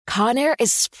Conair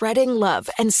is spreading love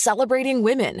and celebrating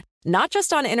women, not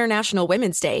just on International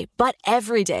Women's Day, but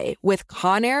every day with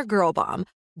Conair Girl Bomb.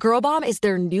 Girl Bomb is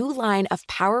their new line of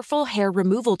powerful hair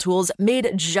removal tools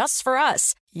made just for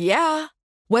us. Yeah.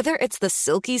 Whether it's the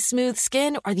silky smooth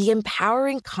skin or the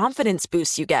empowering confidence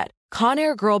boost you get,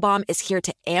 Conair Girl Bomb is here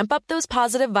to amp up those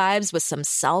positive vibes with some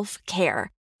self-care.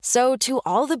 So to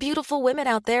all the beautiful women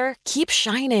out there, keep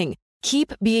shining,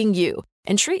 keep being you,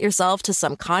 and treat yourself to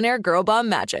some Conair Girl Bomb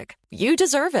magic. You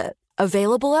deserve it.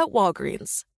 Available at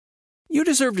Walgreens. You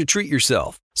deserve to treat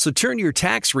yourself, so turn your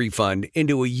tax refund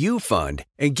into a U fund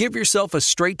and give yourself a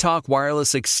Straight Talk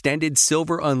Wireless Extended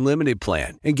Silver Unlimited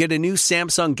plan and get a new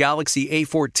Samsung Galaxy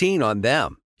A14 on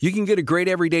them. You can get a great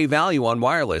everyday value on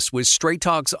wireless with Straight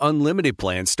Talk's Unlimited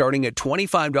plan starting at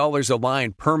 $25 a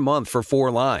line per month for 4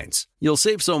 lines. You'll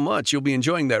save so much you'll be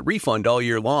enjoying that refund all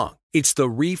year long. It's the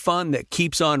refund that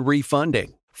keeps on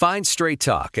refunding. Find Straight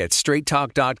Talk at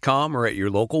straighttalk.com or at your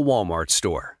local Walmart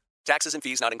store. Taxes and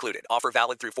fees not included. Offer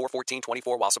valid through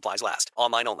 4/14/24 while supplies last.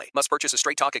 Online only. Must purchase a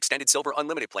Straight Talk Extended Silver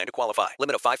Unlimited plan to qualify.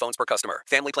 Limit of 5 phones per customer.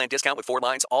 Family plan discount with 4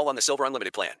 lines, all on the Silver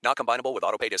Unlimited plan. Not combinable with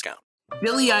auto-pay discount.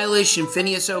 Billie Eilish and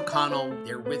Phineas O'Connell,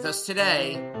 they're with us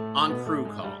today on Crew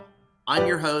Call. I'm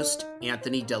your host,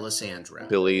 Anthony D'Alessandro.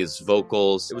 Billie's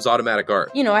vocals, it was automatic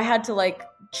art. You know, I had to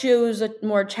choose a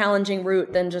more challenging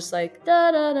route than just da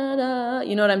da da da.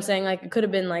 You know what I'm saying? It could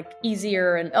have been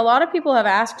easier. And a lot of people have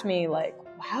asked me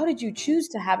how did you choose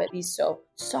to have it be so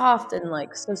soft and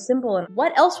so simple? And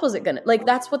what else was it gonna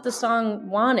that's what the song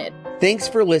wanted. Thanks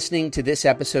for listening to this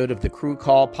episode of the Crew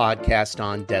Call podcast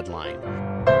on Deadline.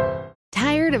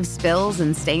 Tired of spills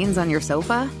and stains on your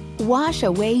sofa? Wash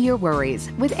away your worries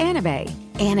with Anabay.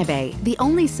 Anabay, the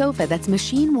only sofa that's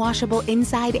machine washable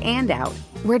inside and out,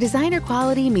 where designer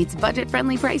quality meets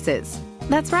budget-friendly prices.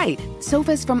 That's right,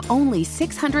 sofas from only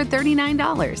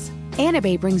 $639.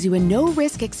 Anabay brings you a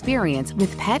no-risk experience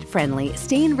with pet-friendly,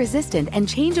 stain-resistant, and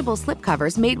changeable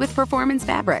slipcovers made with performance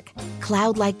fabric,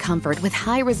 cloud-like comfort with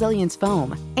high-resilience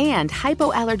foam, and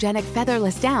hypoallergenic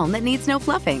featherless down that needs no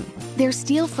fluffing. Their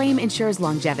steel frame ensures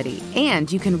longevity, and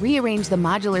you can rearrange the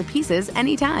modular pieces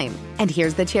anytime. And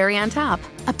here's the cherry on top,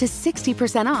 up to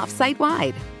 60% off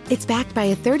site-wide. It's backed by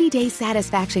a 30-day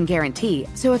satisfaction guarantee,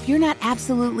 so if you're not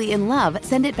absolutely in love,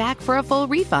 send it back for a full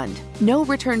refund. No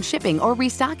return shipping or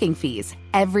restocking fees.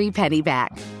 Every penny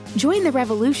back. Join the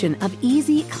revolution of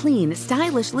easy, clean,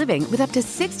 stylish living with up to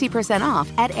 60% off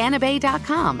at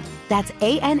anabay.com. That's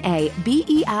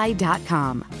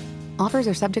ANABEI.com. Offers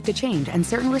are subject to change and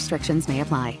certain restrictions may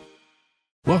apply.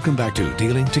 Welcome back to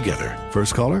Dealing Together.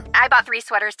 First caller? I bought 3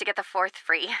 sweaters to get the 4th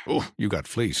free. Oh, you got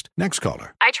fleeced. Next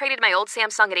caller? I traded my old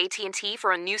Samsung at AT&T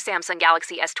for a new Samsung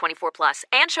Galaxy S24 Plus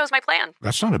and chose my plan.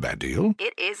 That's not a bad deal.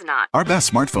 It is not. Our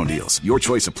best smartphone deals. Your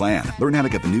choice of plan. Learn how to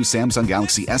get the new Samsung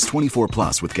Galaxy S24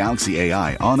 Plus with Galaxy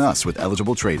AI on us with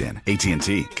eligible trade-in.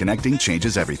 AT&T. Connecting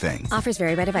changes everything. Offers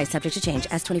vary by device. Subject to change.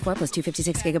 S24 plus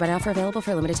 256GB offer available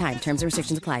for a limited time. Terms and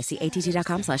restrictions apply. See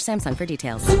att.com/Samsung for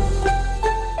details.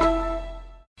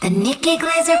 The Nikki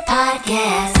Glazer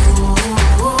Podcast.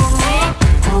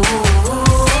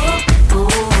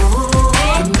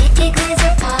 The Nikki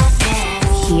Glazer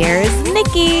Podcast. Here's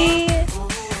Nikki.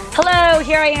 Hello,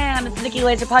 here I am. It's the Nikki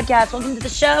Glazer Podcast. Welcome to the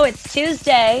show. It's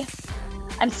Tuesday.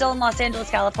 I'm still in Los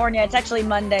Angeles, California. It's actually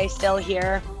Monday still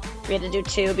here. We had to do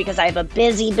 2 because I have a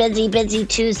busy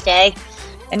Tuesday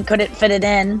and couldn't fit it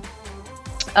in.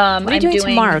 What are you doing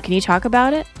tomorrow? Can you talk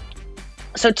about it?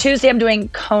 So Tuesday, I'm doing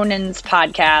Conan's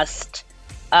podcast,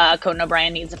 Conan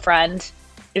O'Brien Needs a Friend,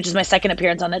 which is my second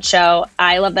appearance on that show.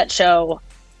 I love that show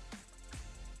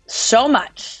so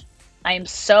much. I am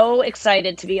so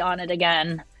excited to be on it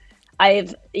again. I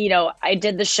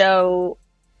did the show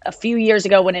a few years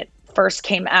ago when it first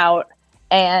came out,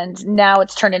 and now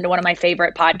it's turned into one of my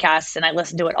favorite podcasts, and I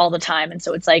listen to it all the time. And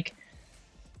so it's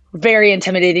very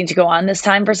intimidating to go on this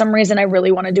time for some reason. I really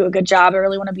want to do a good job. I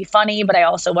really want to be funny, but I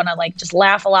also want to just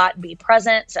laugh a lot and be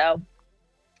present. So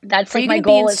that's my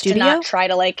goal is to not try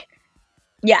to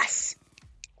yes.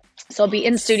 So I'll be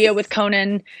in studio with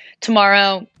Conan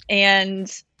tomorrow, and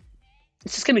it's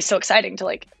just going to be so exciting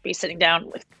to be sitting down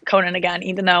with Conan again,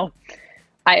 even though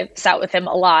I've sat with him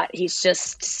a lot. He's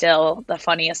just still the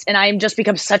funniest. And I've just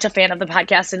become such a fan of the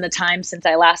podcast in the time since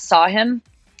I last saw him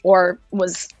or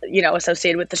was,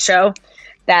 associated with the show,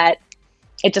 that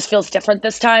it just feels different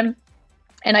this time.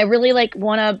 And I really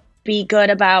want to be good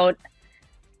about,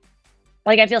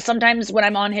 I feel sometimes when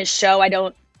I'm on his show, I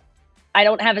don't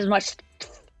have as much,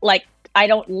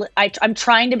 I'm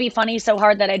trying to be funny so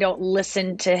hard that I don't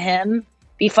listen to him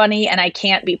be funny and I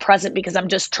can't be present because I'm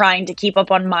just trying to keep up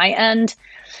on my end.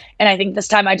 And I think this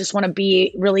time I just want to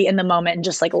be really in the moment and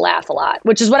just like laugh a lot,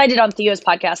 which is what I did on Theo's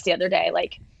podcast the other day.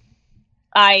 Like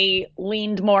I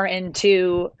leaned more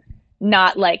into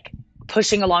not like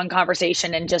pushing a long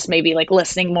conversation and just maybe like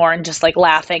listening more and just like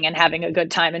laughing and having a good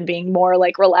time and being more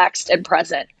like relaxed and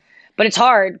present. But it's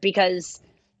hard because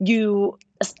you,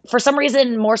 for some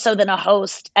reason, more so than a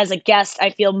host, as a guest, I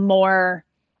feel more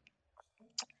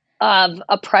of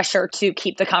a pressure to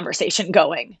keep the conversation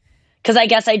going. Because I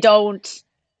guess I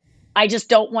just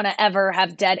don't want to ever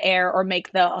have dead air or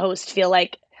make the host feel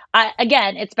like,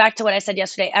 again, it's back to what I said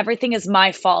yesterday. Everything is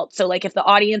my fault. So like if the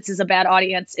audience is a bad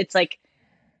audience, it's like,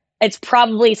 it's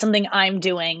probably something I'm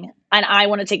doing and I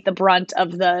want to take the brunt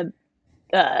of the,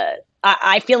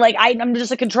 I feel like I'm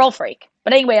just a control freak.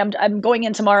 But anyway, I'm going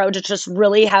in tomorrow to just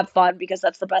really have fun because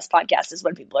that's the best podcast is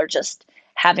when people are just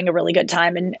having a really good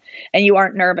time and you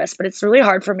aren't nervous. But it's really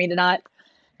hard for me to not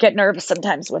get nervous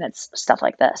sometimes when it's stuff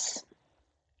like this.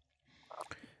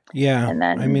 Yeah. And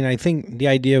then, I mean, I think the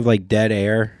idea of like dead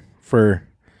air for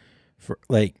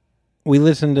like, we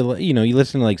listen to, you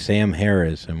listen to like Sam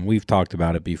Harris and we've talked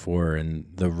about it before and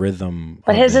the rhythm.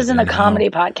 But his isn't a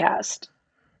comedy podcast.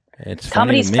 It's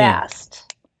comedy's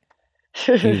fast.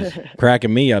 He was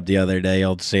cracking me up the other day,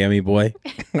 old Sammy boy.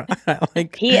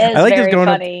 He is very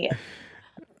funny.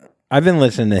 I've been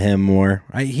listening to him more.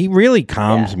 He really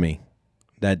calms me,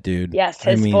 that dude. Yes,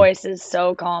 his voice is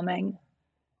so calming.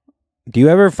 Do you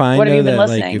ever find what have you been that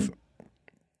listening?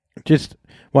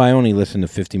 Well, I only listen to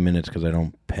 50 minutes because I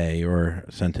don't pay or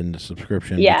send in the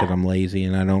subscription because I'm lazy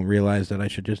and I don't realize that I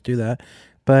should just do that.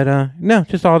 But no,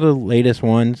 just all the latest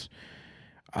ones.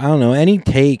 I don't know, any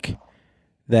take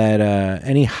that,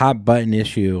 any hot button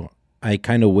issue, I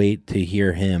kind of wait to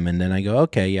hear him and then I go,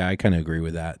 okay, yeah, I kind of agree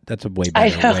with that. That's a way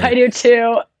better way. I do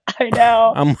too. I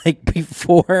know. I'm like,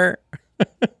 before,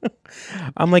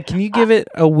 I'm like, can you give it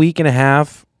a week and a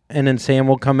half and then Sam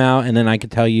will come out and then I can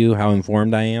tell you how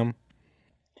informed I am?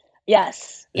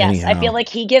 Yes. Anyhow. I feel like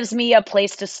he gives me a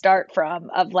place to start from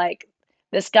of like,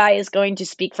 this guy is going to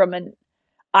speak from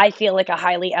I feel like a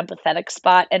highly empathetic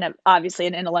spot and obviously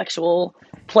an intellectual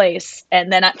place.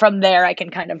 And then from there, I can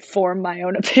kind of form my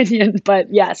own opinion.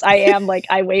 But yes, I am like,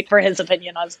 I wait for his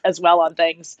opinion as well on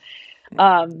things.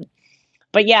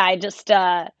 But yeah, I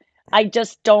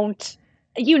just don't,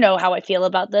 you know how I feel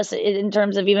about this in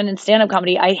terms of even in stand-up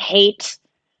comedy. I hate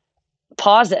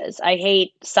pauses. I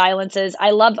hate silences.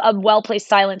 I love a well-placed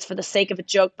silence for the sake of a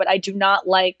joke, but I do not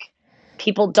like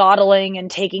people dawdling and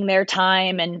taking their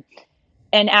time and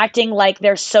acting like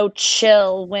they're so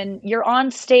chill when you're on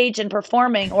stage and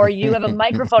performing or you have a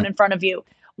microphone in front of you.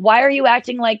 Why are you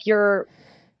acting like you're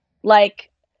like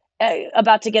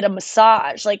about to get a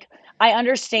massage? Like, I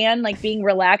understand like being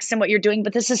relaxed in what you're doing,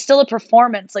 but this is still a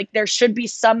performance. Like there should be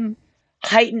some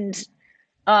heightened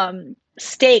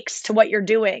stakes to what you're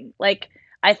doing. Like,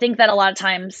 I think that a lot of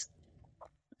times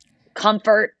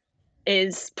comfort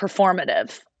is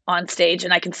performative on stage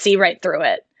and I can see right through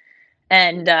it.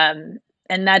 And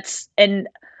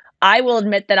I will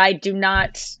admit that I do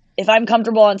not, if I'm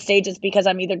comfortable on stage, it's because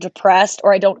I'm either depressed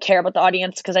or I don't care about the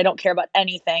audience because I don't care about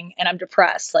anything and I'm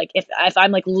depressed. Like if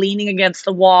I'm like leaning against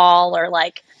the wall or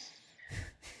like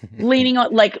leaning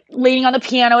on the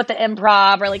piano at the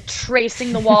Improv or like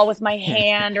tracing the wall with my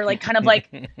hand or like kind of like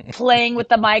playing with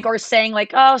the mic or saying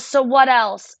like, oh, so what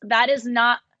else? That is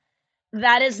not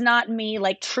me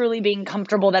like truly being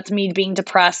comfortable. That's me being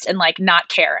depressed and like not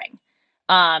caring.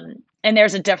 And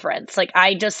there's a difference. Like,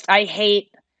 I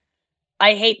hate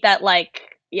that,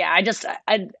 like, yeah,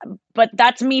 but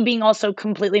that's me being also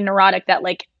completely neurotic that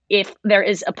like, if there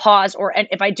is a pause or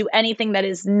if I do anything that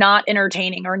is not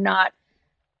entertaining or not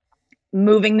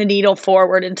moving the needle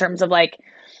forward in terms of like,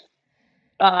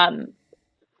 I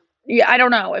don't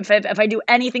know if I do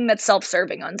anything that's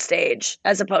self-serving on stage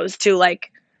as opposed to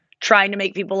like trying to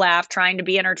make people laugh, trying to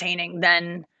be entertaining,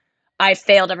 then I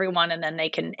failed everyone and then they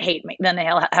can hate me. Then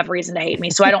they'll have reason to hate me.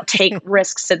 So I don't take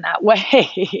risks in that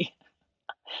way.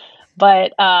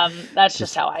 But that's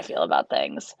just how I feel about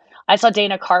things. I saw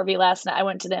Dana Carvey last night. I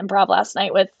went to the Improv last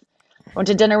night went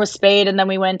to dinner with Spade. And then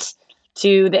we went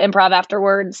to the Improv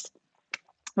afterwards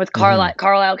with Carlisle. Mm-hmm.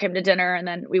 Carlisle came to dinner and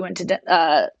then we went to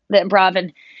the Improv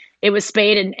and it was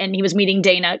Spade and he was meeting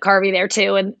Dana Carvey there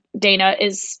too. And Dana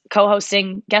is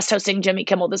guest hosting Jimmy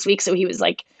Kimmel this week. So he was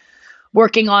like,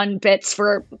 working on bits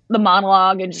for the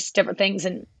monologue and just different things.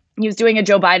 And he was doing a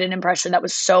Joe Biden impression that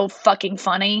was so fucking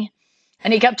funny.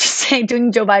 And he kept just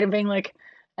doing Joe Biden being like,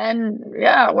 And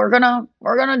yeah, we're gonna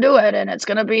do it, and it's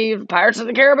gonna be Pirates of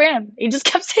the Caribbean. He just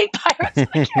kept saying Pirates of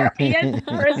the Caribbean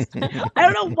first. I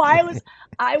don't know why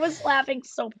I was laughing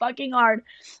so fucking hard.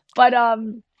 But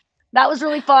that was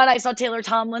really fun. I saw Taylor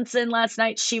Tomlinson last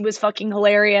night. She was fucking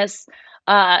hilarious.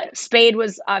 Spade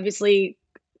was obviously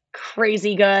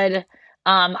crazy good.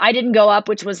 I didn't go up,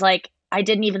 which was like, I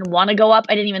didn't even want to go up.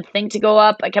 I didn't even think to go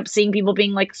up. I kept seeing people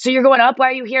being like, so you're going up? Why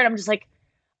are you here? And I'm just like,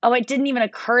 oh, it didn't even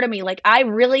occur to me. Like, I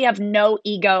really have no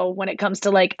ego when it comes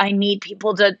to like, I need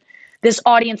people to, this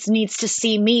audience needs to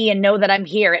see me and know that I'm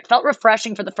here. It felt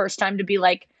refreshing for the first time to be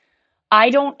like,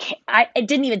 it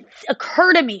didn't even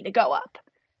occur to me to go up.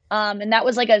 And that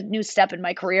was like a new step in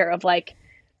my career of like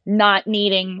not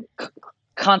needing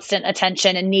constant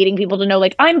attention and needing people to know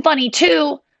like, I'm funny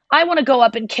too. I want to go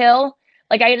up and kill.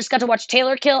 Like, I just got to watch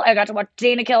Taylor kill. I got to watch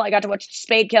Dana kill. I got to watch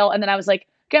Spade kill. And then I was like,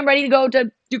 okay, I'm ready to go to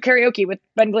do karaoke with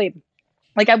Ben Glebe.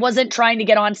 Like, I wasn't trying to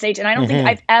get on stage. And I don't think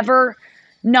I've ever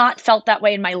not felt that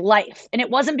way in my life. And it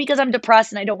wasn't because I'm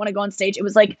depressed and I don't want to go on stage. It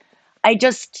was like, I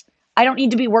don't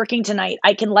need to be working tonight.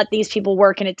 I can let these people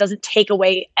work and it doesn't take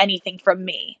away anything from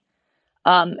me.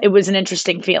 It was an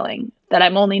interesting feeling that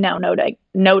I'm only now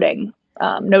noticing,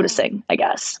 I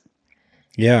guess.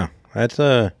 Yeah, that's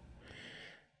a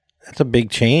big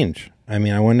change. I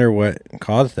mean, I wonder what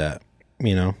caused that,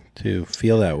 to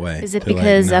feel that way. Is it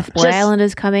because F-Boy Island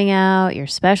is coming out? Your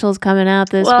special's coming out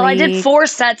this week? Well, I did 4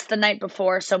 sets the night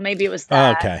before, so maybe it was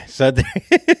that. Okay. So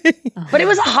but it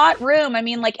was a hot room. I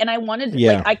mean, like, and I wanted,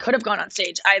 like, I could have gone on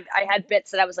stage. I had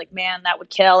bits that I was like, man, that would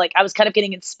kill. Like, I was kind of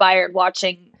getting inspired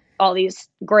watching all these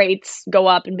greats go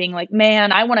up and being like,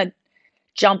 man, I want to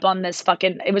jump on this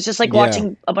fucking, it was just like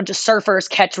watching a bunch of surfers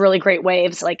catch really great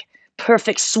waves, like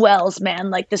perfect swells,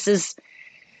 man. Like, this is,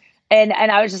 and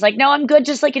I was just like, no, I'm good.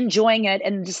 Just like enjoying it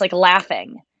and just like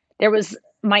laughing.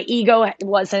 My ego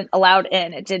wasn't allowed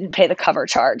in. It didn't pay the cover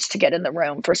charge to get in the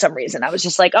room for some reason. I was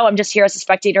just like, oh, I'm just here as a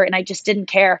spectator. And I just didn't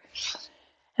care.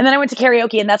 And then I went to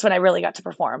karaoke and that's when I really got to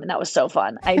perform. And that was so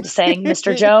fun. I sang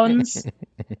Mr. Jones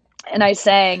and I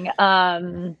sang,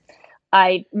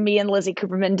 me and Lizzie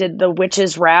Cooperman did the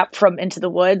Witch's Rap from Into the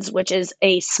Woods, which is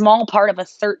a small part of a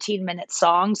 13-minute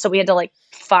song. So we had to like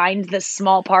find this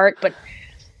small part, but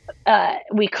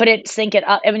we couldn't sync it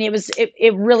up. I mean,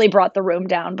 it really brought the room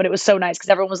down, but it was so nice because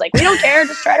everyone was like, we don't care,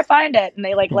 just try to find it. And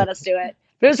they like let us do it.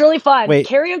 But it was really fun. Wait.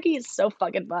 Karaoke is so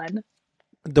fucking fun.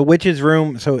 The Witch's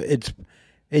Room, so it's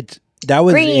that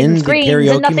was greens, in the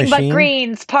karaoke and nothing machine? but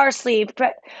greens, parsley.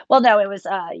 Well, no, it was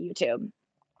YouTube.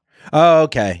 Oh,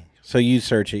 okay. So you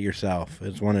search it yourself.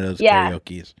 It's one of those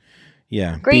karaoke's.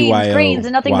 Yeah. Greens,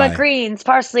 and nothing but greens,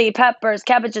 parsley, peppers,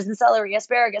 cabbages, and celery,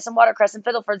 asparagus, and watercress, and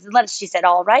fiddleford's, and lettuce. She said,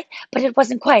 all right, but it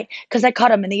wasn't quite, because I caught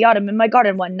him in the autumn in my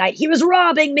garden one night. He was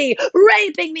robbing me,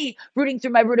 raping me, rooting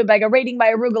through my rutabaga, raiding my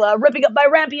arugula, ripping up my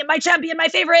rampion, my champion, my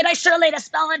favorite. I sure laid a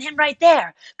spell on him right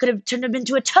there. Could have turned him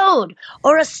into a toad,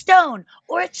 or a stone,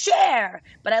 or a chair.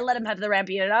 But I let him have the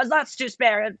rampion, and I was not too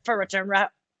spare for return.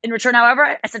 In return,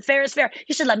 however, I said, fair is fair.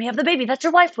 You should let me have the baby that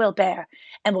your wife will bear,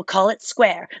 and we'll call it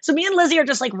square. So me and Lizzie are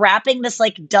just like rapping this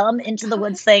like dumb Into the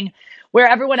Woods thing where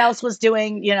everyone else was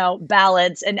doing,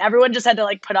 ballads, and everyone just had to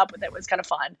like put up with it. It was kind of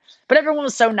fun. But everyone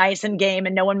was so nice and game,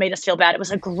 and no one made us feel bad. It was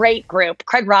a great group.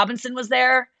 Craig Robinson was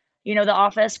there. The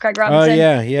Office, Craig Robinson. Oh,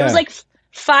 yeah. It was like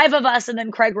 5 of us, and then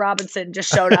Craig Robinson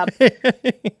just showed up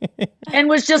and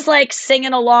was just like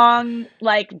singing along,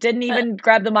 like didn't even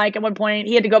grab the mic at one point.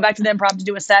 He had to go back to the Improv to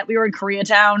do a set. We were in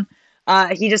Koreatown.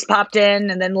 He just popped in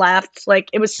and then left. Like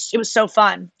it was so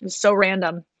fun. It was so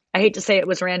random. I hate to say it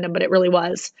was random, but it really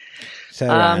was. So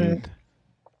random.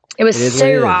 It was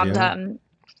so random.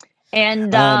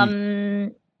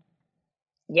 And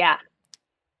yeah.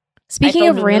 Speaking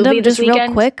of random, just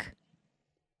real quick.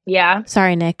 Yeah.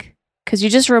 Sorry, Nick. Because you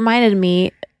just reminded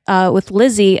me with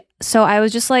Lizzie. So I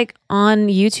was just like on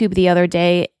YouTube the other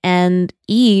day and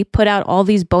E put out all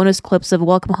these bonus clips of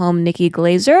Welcome Home, Nikki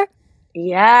Glazer.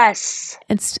 Yes.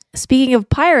 And speaking of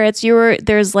pirates,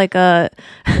 there's like a...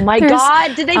 Oh my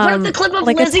God. Did they put up the clip of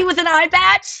like Lizzie with an eye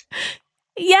patch?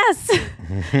 Yes.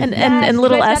 and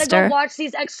little you guys Esther. Gotta go watch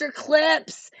these extra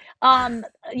clips.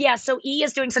 So E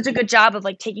is doing such a good job of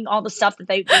like taking all the stuff that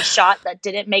they shot that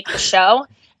didn't make the show,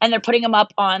 and they're putting them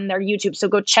up on their YouTube. So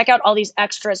go check out all these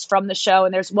extras from the show.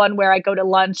 And there's one where I go to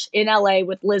lunch in LA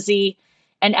with Lizzie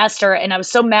and Esther, and I was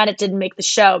so mad it didn't make the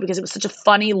show because it was such a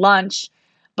funny lunch.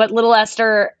 But little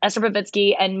Esther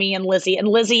Babitsky, and me and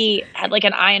Lizzie had like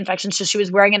an eye infection, so she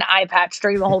was wearing an eye patch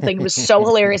during the whole thing. It was so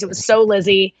hilarious. It was so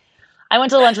Lizzie. I went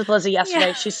to lunch with Lizzie yesterday.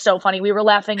 Yeah. She's so funny. We were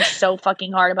laughing so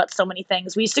fucking hard about so many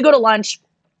things. We used to go to lunch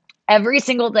every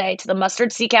single day to the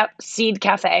Mustard Seed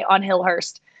Cafe on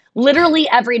Hillhurst. literally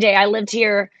every day. I lived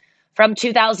here from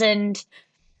 2000.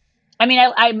 I mean,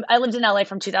 I lived in LA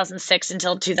from 2006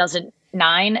 until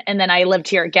 2009. And then I lived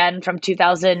here again from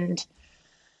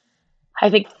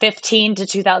 2015 to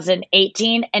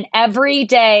 2018. And every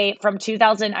day from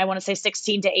 2000, I want to say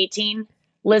 16 to 18,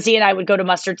 Lizzie and I would go to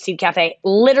Mustard Seed Cafe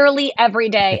literally every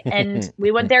day. And we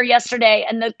went there yesterday.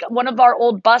 And one of our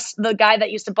old the guy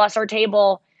that used to bus our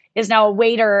table is now a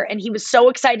waiter. And he was so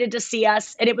excited to see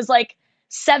us. And it was like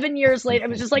 7 years later, it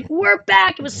was just like, we're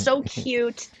back. It was so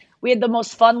cute. We had the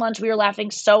most fun lunch. We were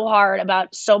laughing so hard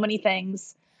about so many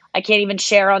things I can't even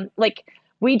share on. Like,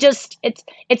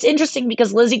 it's interesting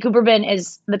because Lizzie Cooperman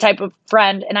is the type of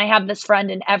friend, and I have this friend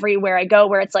in everywhere I go,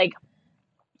 where it's like,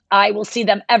 I will see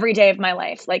them every day of my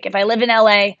life. Like, if I live in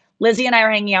LA, Lizzie and I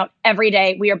are hanging out every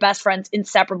day. We are best friends,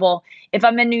 inseparable. If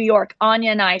I'm in New York, Anya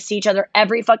and I see each other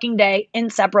every fucking day,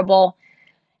 inseparable.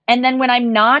 And then when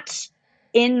I'm not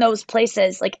in those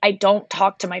places, like, I don't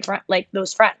talk to my friend, like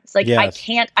those friends. Like,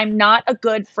 yes. I'm not a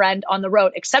good friend on the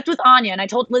road, except with Anya. And I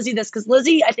told Lizzie this because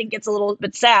Lizzie, I think, gets a little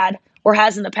bit sad, or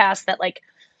has in the past, that like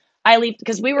I leave,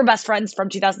 because we were best friends from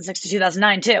 2006 to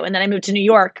 2009 too. And then I moved to New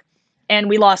York and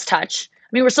we lost touch. I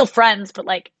mean, we're still friends, but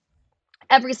like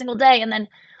every single day. And then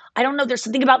I don't know, there's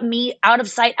something about me, out of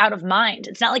sight, out of mind.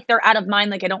 It's not like they're out of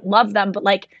mind, like I don't love them, but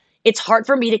like it's hard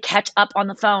for me to catch up on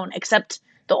the phone, except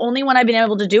the only one I've been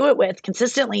able to do it with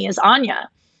consistently is Anya.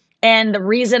 And the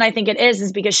reason I think it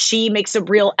is because she makes a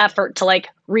real effort to like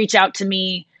reach out to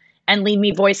me and leave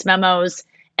me voice memos.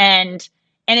 And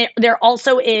there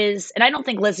also is, and I don't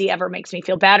think Lizzie ever makes me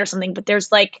feel bad or something, but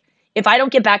there's like, if I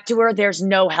don't get back to her, there's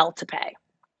no hell to pay.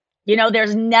 You know,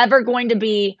 there's never going to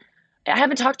be, I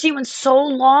haven't talked to you in so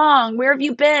long. Where have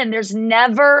you been? There's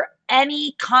never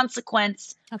any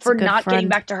consequence for not getting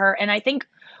back to her. And I think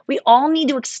we all need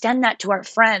to extend that to our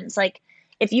friends. Like,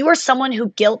 if you are someone who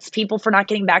guilts people for not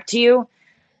getting back to you,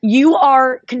 you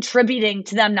are contributing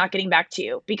to them not getting back to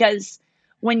you. Because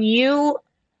when you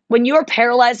are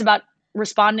paralyzed about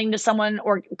responding to someone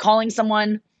or calling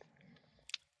someone,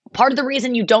 part of the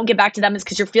reason you don't get back to them is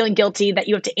because you're feeling guilty that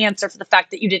you have to answer for the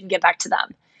fact that you didn't get back to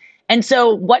them. And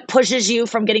so what pushes you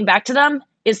from getting back to them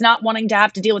is not wanting to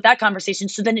have to deal with that conversation.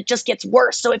 So then it just gets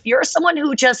worse. So if you're someone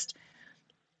who just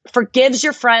forgives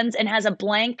your friends and has a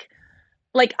blank,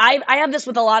 like I have this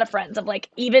with a lot of friends, of like,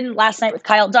 even last night with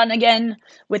Kyle Dunnigan,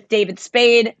 with David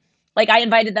Spade, like I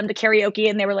invited them to karaoke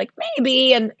and they were like,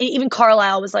 maybe. And even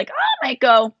Carlisle was like, I might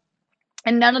go.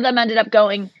 And none of them ended up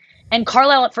going. And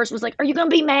Carlisle at first was like, are you going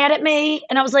to be mad at me?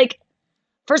 And I was like,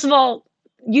 first of all,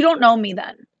 you don't know me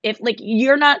then. If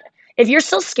you're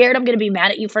still scared I'm going to be mad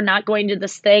at you for not going to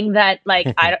this thing that like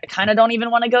I kind of don't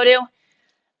even want to go to,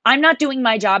 I'm not doing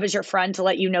my job as your friend to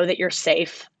let you know that you're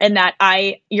safe and that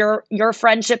your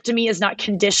friendship to me is not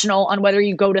conditional on whether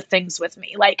you go to things with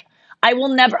me. Like, I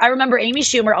remember Amy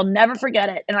Schumer, I'll never forget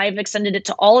it. And I've extended it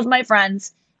to all of my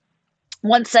friends.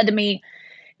 Once said to me,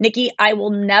 Nikki, I will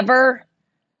never,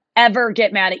 ever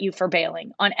get mad at you for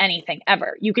bailing on anything,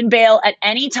 ever. You can bail at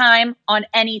any time on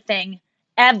anything,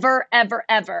 ever, ever,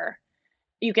 ever.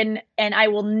 You can, and I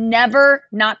will never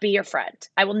not be your friend.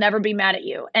 I will never be mad at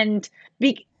you. And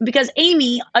because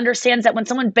Amy understands that when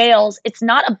someone bails, it's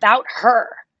not about her.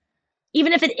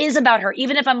 Even if it is about her,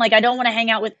 even if I'm like, I don't want to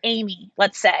hang out with Amy,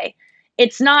 let's say,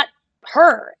 it's not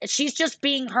her. She's just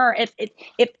being her.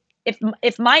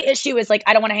 If my issue is like,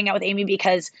 I don't want to hang out with Amy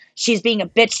because she's being a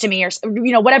bitch to me, or,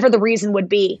 you know, whatever the reason would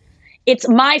be, it's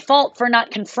my fault for not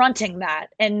confronting that.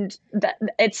 And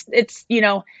it's, you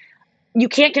know, you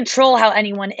can't control how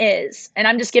anyone is. And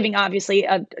I'm just giving obviously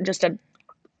just a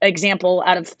example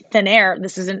out of thin air.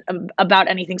 This isn't about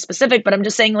anything specific, but I'm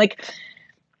just saying, like,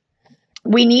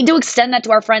 we need to extend that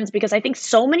to our friends, because I think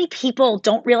so many people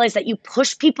don't realize that you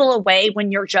push people away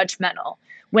when you're judgmental,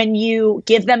 when you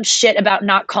give them shit about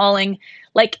not calling,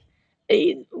 like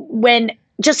when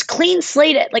just clean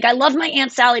slate it. Like, I love my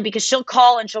Aunt Sally because she'll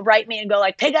call and she'll write me and go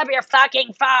like, pick up your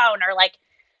fucking phone, or like,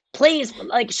 please,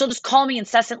 like, she'll just call me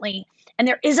incessantly. And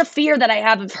there is a fear that I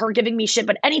have of her giving me shit.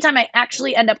 But anytime I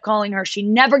actually end up calling her, she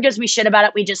never gives me shit about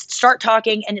it. We just start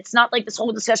talking, and it's not like this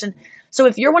whole discussion. So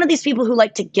if you're one of these people who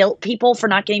like to guilt people for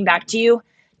not getting back to you,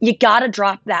 you got to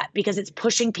drop that, because it's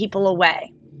pushing people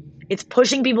away. It's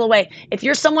pushing people away. If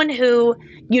you're someone who,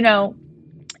 you know,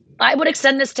 I would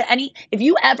extend this to if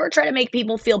you ever try to make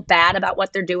people feel bad about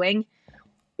what they're doing,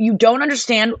 you don't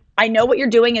understand. I know what you're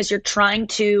doing is you're trying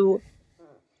to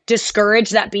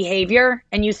discourage that behavior,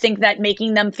 and you think that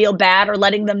making them feel bad or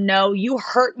letting them know you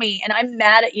hurt me and I'm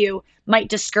mad at you might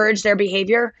discourage their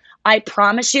behavior. I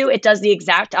promise you it does the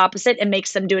exact opposite and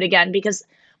makes them do it again. Because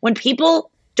when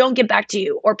people don't get back to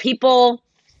you, or people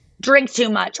drink too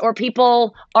much or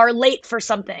people are late for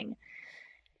something,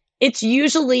 it's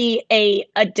usually a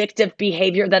addictive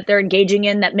behavior that they're engaging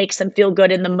in that makes them feel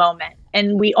good in the moment.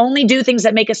 And we only do things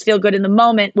that make us feel good in the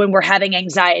moment when we're having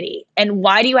anxiety. And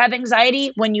why do you have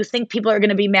anxiety? When you think people are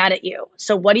going to be mad at you.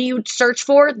 So what do you search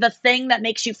for? The thing that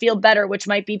makes you feel better, which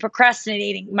might be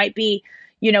procrastinating, might be,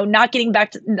 not getting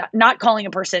back to, not calling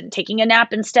a person, taking a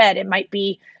nap instead. It might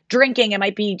be drinking. It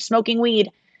might be smoking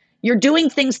weed. You're doing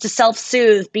things to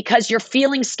self-soothe because you're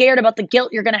feeling scared about the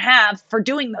guilt you're going to have for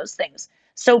doing those things.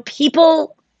 So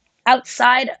people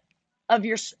outside of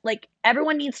your,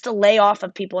 everyone needs to lay off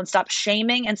of people and stop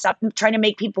shaming and stop trying to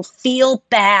make people feel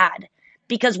bad,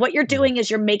 because what you're doing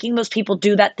is you're making those people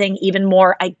do that thing even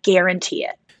more. I guarantee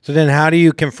it. So then how do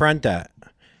you confront that?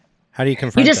 How do you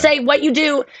confront that? You just say, what you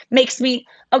do makes me,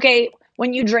 okay,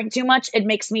 when you drink too much, it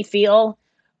makes me feel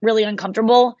really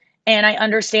uncomfortable. And I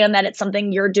understand that it's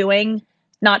something you're doing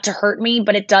not to hurt me,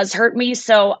 but it does hurt me.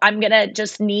 So I'm going to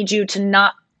just need you to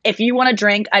not, if you want to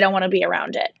drink, I don't want to be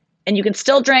around it. And you can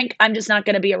still drink. I'm just not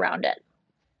going to be around it.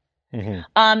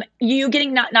 Mm-hmm. You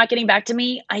not getting back to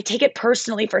me, I take it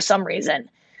personally for some reason.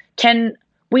 Can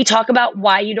we talk about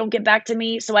why you don't get back to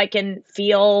me so I can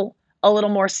feel a little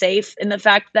more safe in the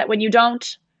fact that when you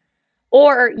don't?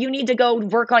 Or you need to go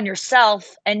work on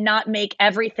yourself and not make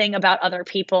everything about other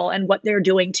people and what they're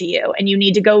doing to you. And you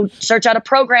need to go search out a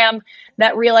program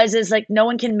that realizes no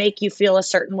one can make you feel a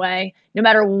certain way, no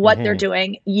matter what they're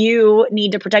doing. You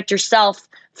need to protect yourself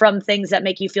from things that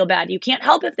make you feel bad. You can't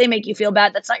help if they make you feel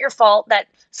bad. That's not your fault that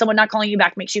someone not calling you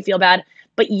back makes you feel bad.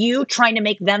 But you trying to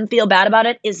make them feel bad about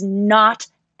it is not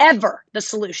ever the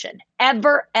solution.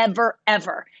 Ever, ever,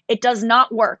 ever. It does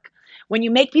not work. When you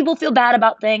make people feel bad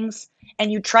about things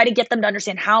and you try to get them to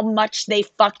understand how much they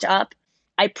fucked up,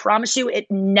 I promise you it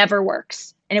never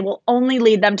works. And it will only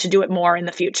lead them to do it more in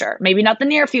the future. Maybe not the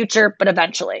near future, but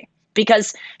eventually.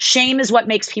 Because shame is what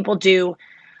makes people do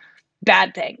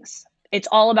bad things. It's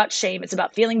all about shame. It's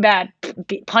about feeling bad,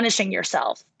 punishing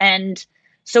yourself. And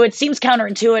so it seems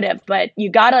counterintuitive, but you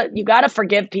gotta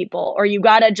forgive people, or you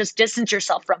gotta just distance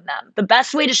yourself from them. The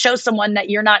best way to show someone that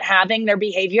you're not having their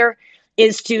behavior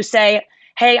is to say,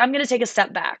 hey, I'm going to take a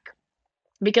step back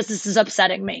because this is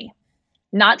upsetting me.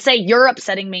 Not say you're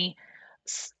upsetting me.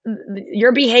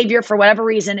 Your behavior for whatever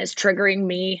reason is triggering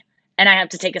me and I have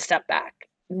to take a step back.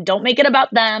 Don't make it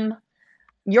about them.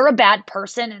 You're a bad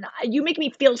person and you make me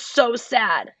feel so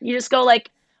sad. You just go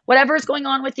whatever is going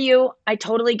on with you, I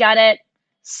totally get it.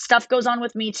 Stuff goes on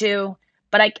with me too,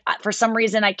 but for some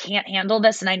reason I can't handle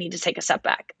this and I need to take a step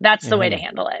back. That's the way to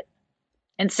handle it.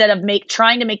 Instead of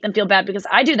trying to make them feel bad, because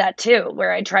I do that too,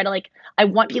 where I try to I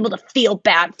want people to feel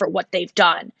bad for what they've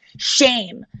done.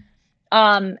 Shame.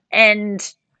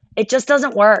 And it just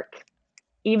doesn't work,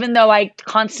 even though I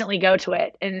constantly go to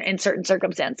it in certain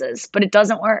circumstances, but it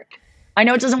doesn't work. I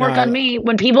know it doesn't work on me.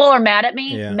 When people are mad at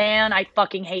me, man, I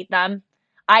fucking hate them.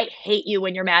 I hate you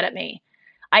when you're mad at me.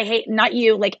 I hate, not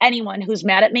you, anyone who's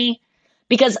mad at me,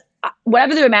 because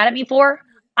whatever they're mad at me for,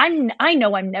 I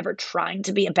know I'm never trying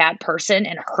to be a bad person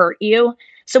and hurt you.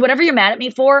 So whatever you're mad at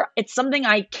me for, it's something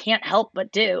I can't help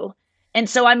but do. And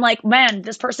so I'm man,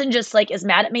 this person just is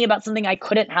mad at me about something I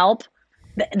couldn't help.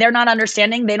 They're not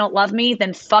understanding. They don't love me.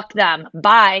 Then fuck them.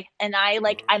 Bye. And I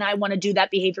want to do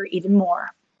that behavior even more.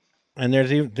 And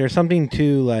there's something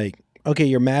to okay,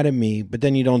 you're mad at me, but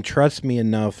then you don't trust me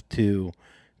enough to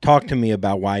talk to me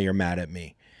about why you're mad at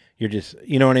me. You're just,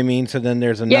 you know what I mean? So then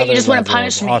there's another. Yeah, you just want to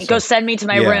punish me. Go send me to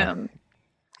my room.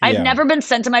 I've never been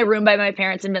sent to my room by my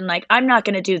parents and been I'm not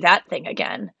going to do that thing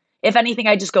again. If anything,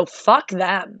 I just go, fuck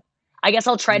them. I guess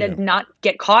I'll try to not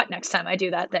get caught next time I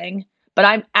do that thing. But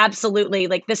I'm absolutely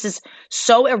this is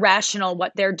so irrational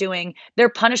what they're doing. They're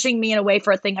punishing me in a way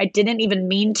for a thing I didn't even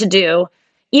mean to do.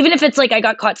 Even if it's I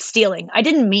got caught stealing. I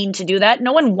didn't mean to do that.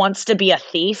 No one wants to be a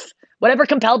thief. Whatever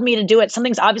compelled me to do it,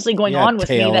 something's obviously going on with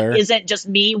me that isn't just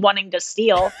me wanting to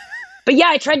steal. But yeah,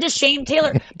 I tried to shame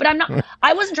Taylor, but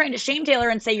I wasn't trying to shame Taylor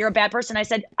and say you're a bad person. I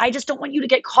said, I just don't want you to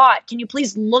get caught. Can you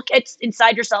please look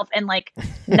inside yourself and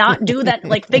not do that?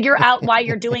 Figure out why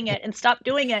you're doing it and stop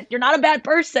doing it. You're not a bad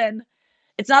person.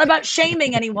 It's not about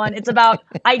shaming anyone. It's about,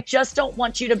 I just don't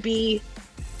want you to be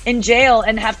in jail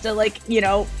and have to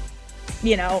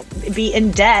be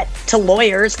in debt to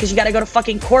lawyers because you got to go to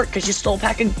fucking court because you stole a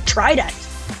pack of Trident.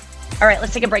 All right,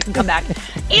 let's take a break and come back.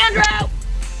 Andrew!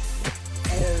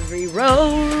 Every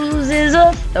rose is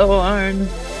a thorn.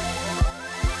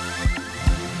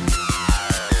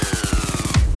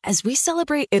 As we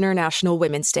celebrate International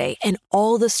Women's Day and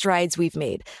all the strides we've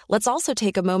made, let's also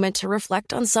take a moment to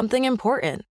reflect on something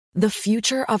important: the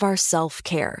future of our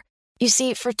self-care. You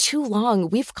see, for too long,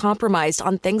 we've compromised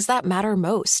on things that matter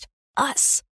most.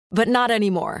 us. But not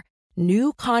anymore.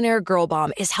 New Conair Girl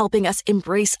Bomb is helping us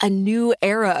embrace a new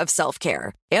era of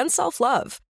self-care and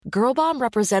self-love. Girl Bomb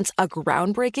represents a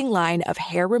groundbreaking line of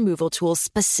hair removal tools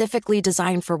specifically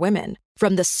designed for women.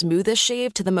 From the smoothest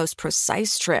shave to the most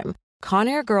precise trim,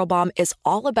 Conair Girl Bomb is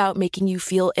all about making you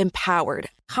feel empowered,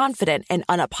 confident, and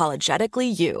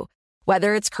unapologetically you.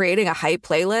 Whether it's creating a hype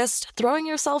playlist, throwing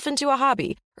yourself into a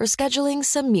hobby, or scheduling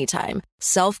some me time,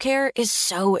 self-care is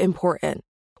so important.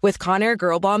 With Conair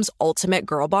Girl Bomb's ultimate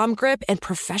Girl Bomb grip and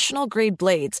professional-grade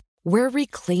blades, we're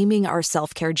reclaiming our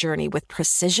self-care journey with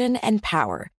precision and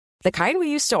power. The kind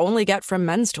we used to only get from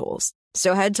men's tools.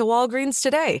 So head to Walgreens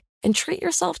today and treat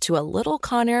yourself to a little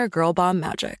Conair Girl Bomb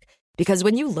magic. Because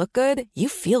when you look good, you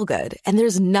feel good, and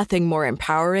there's nothing more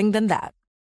empowering than that.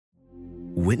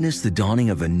 Witness the dawning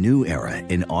of a new era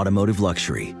in automotive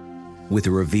luxury with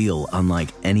a reveal unlike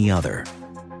any other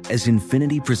as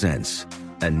Infiniti presents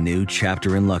a new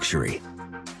chapter in luxury,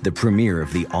 the premiere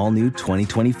of the all-new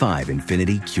 2025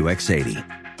 Infiniti QX80.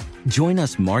 Join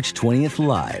us March 20th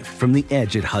live from the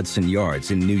Edge at Hudson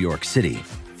Yards in New York City,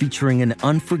 featuring an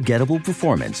unforgettable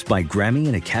performance by Grammy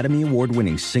and Academy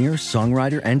Award-winning singer,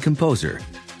 songwriter, and composer,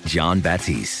 Jon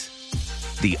Batiste.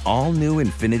 The all-new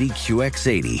Infiniti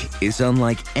QX80 is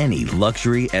unlike any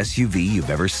luxury SUV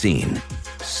you've ever seen.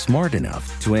 Smart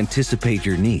enough to anticipate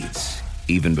your needs,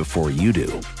 even before you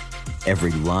do.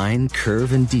 Every line,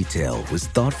 curve, and detail was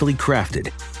thoughtfully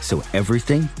crafted so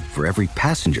everything for every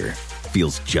passenger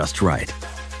feels just right.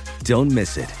 Don't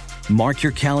miss it. Mark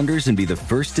your calendars and be the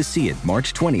first to see it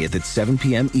March 20th at 7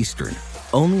 p.m. Eastern,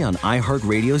 only on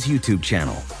iHeartRadio's YouTube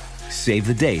channel. Save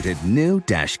the date at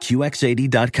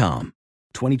new-QX80.com.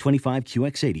 2025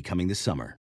 QX80 coming this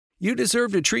summer. You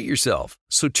deserve to treat yourself,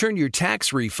 so turn your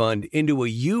tax refund into a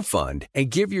U fund and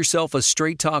give yourself a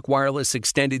Straight Talk Wireless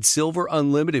Extended Silver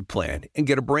Unlimited plan and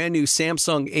get a brand new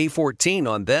Samsung A14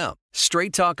 on them.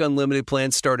 Straight Talk Unlimited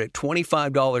plans start at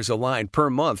 $25 a line per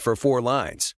month for 4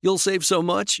 lines. You'll save so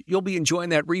much, you'll be enjoying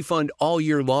that refund all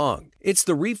year long. It's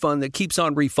the refund that keeps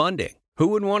on refunding. Who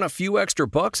would want a few extra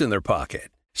bucks in their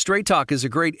pocket? Straight Talk is a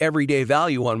great everyday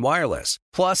value on wireless.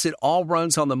 Plus, it all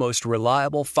runs on the most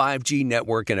reliable 5G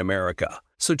network in America.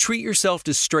 So treat yourself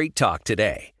to Straight Talk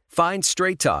today. Find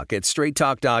Straight Talk at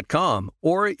straighttalk.com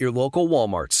or at your local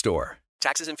Walmart store.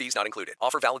 Taxes and fees not included.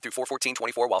 Offer valid through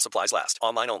 4/14/24 while supplies last.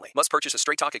 Online only. Must purchase a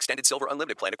Straight Talk Extended Silver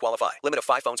Unlimited plan to qualify. Limit of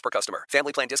 5 phones per customer.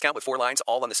 Family plan discount with 4 lines,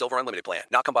 all on the Silver Unlimited plan.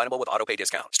 Not combinable with autopay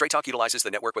discount. Straight Talk utilizes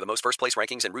the network with the most first-place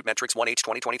rankings and Root Metrics 1H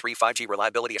 2023 5G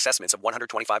reliability assessments of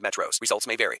 125 metros. Results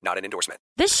may vary. Not an endorsement.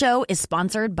 This show is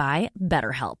sponsored by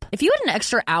BetterHelp. If you had an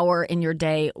extra hour in your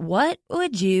day, what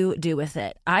would you do with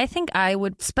it? I think I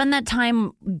would spend that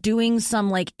time doing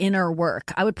some inner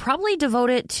work. I would probably devote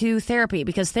it to therapy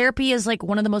because therapy is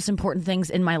one of the most important things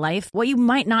in my life. What you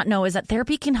might not know is that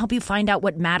therapy can help you find out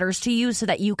what matters to you so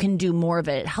that you can do more of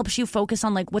it. It helps you focus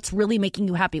on what's really making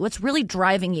you happy, what's really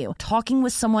driving you. Talking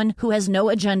with someone who has no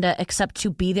agenda except to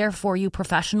be there for you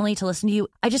professionally, to listen to you.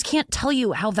 I just can't tell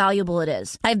you how valuable it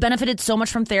is. I've benefited so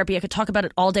much from therapy. I could talk about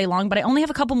it all day long, but I only have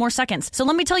a couple more seconds. So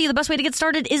let me tell you, the best way to get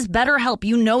started is BetterHelp.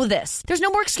 You know this. There's no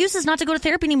more excuses not to go to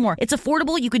therapy anymore. It's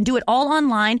affordable. You can do it all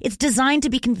online. It's designed to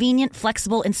be convenient,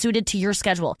 flexible, and suited to your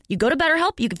schedule. You go to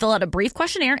BetterHelp, you can fill out a brief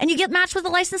questionnaire, and you get matched with a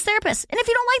licensed therapist. And if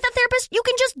you don't like that therapist, you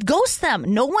can just ghost them.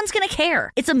 No one's going to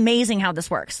care. It's amazing how this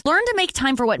works. Learn to make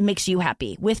time for what makes you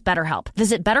happy with BetterHelp.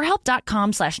 Visit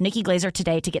BetterHelp.com/Nikki Glaser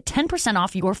today to get 10%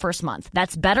 off your first month.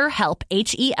 That's BetterHelp,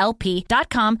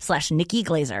 HELP.com/Nikki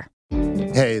Glaser.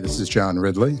 Hey, this is John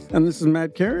Ridley. And this is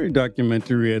Matt Carey,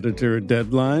 documentary editor at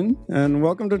Deadline. And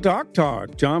welcome to Talk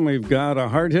Talk. John, we've got a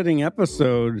hard-hitting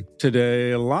episode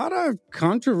today. A lot of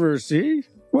controversy.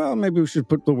 Well, maybe we should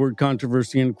put the word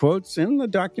controversy in quotes in the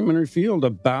documentary field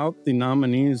about the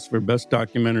nominees for Best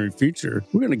Documentary Feature.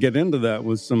 We're going to get into that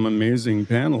with some amazing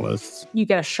panelists. You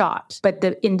get a shot, but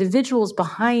the individuals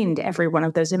behind every one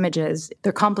of those images,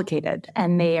 they're complicated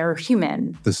and they are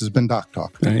human. This has been Doc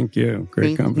Talk. Thank you.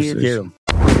 Great conversation. You.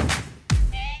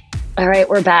 All right,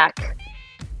 we're back.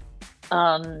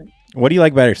 What do you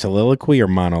like better, soliloquy or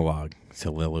monologue?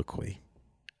 Soliloquy.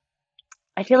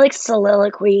 I feel like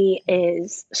soliloquy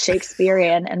is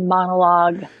Shakespearean and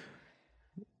monologue.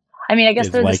 I mean, I guess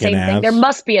they're the same thing. There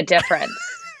must be a difference.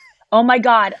 Oh my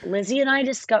God. Lizzie,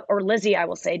 I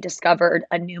will say, discovered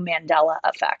a new Mandela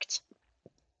effect.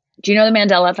 Do you know the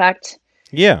Mandela effect?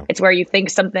 Yeah. It's where you think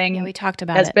something we talked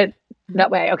about has it. been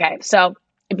that way. Okay. So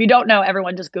if you don't know,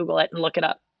 everyone just Google it and look it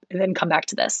up and then come back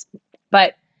to this.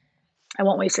 But I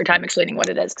won't waste your time explaining what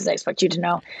it is because I expect you to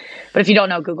know. But if you don't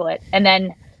know, Google it. And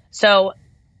then,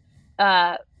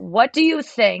 what do you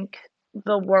think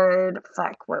the word,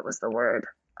 what was the word?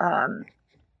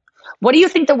 What do you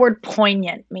think the word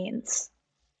poignant means?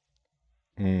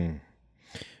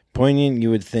 Poignant, you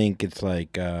would think it's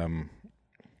like.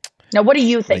 Now, what do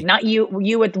you think? Not you.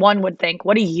 You would think.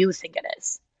 What do you think it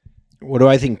is? What do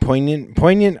I think? Poignant.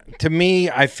 Poignant to me,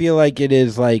 I feel like it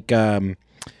is like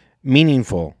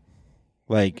meaningful.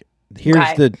 Like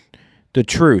here's the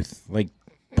truth. Like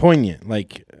poignant.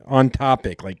 Like on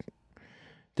topic. Like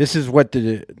this is what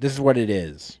it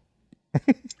is.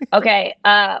 Okay.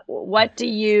 What do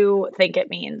you think it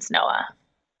means, Noah?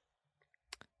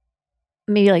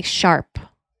 Maybe like sharp.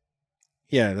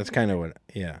 Yeah, that's kind of what.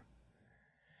 Yeah.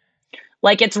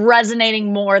 Like it's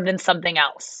resonating more than something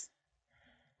else.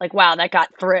 Like, wow, that got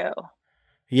through.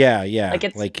 Yeah, yeah. Like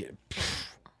it's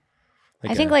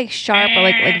I think like sharp or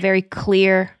like very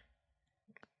clear.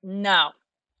 No.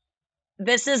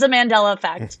 This is a Mandela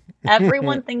effect.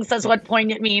 Everyone thinks that's what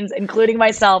poignant means, including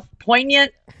myself.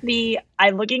 Poignant,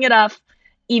 I'm looking it up,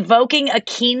 evoking a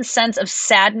keen sense of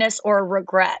sadness or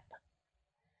regret.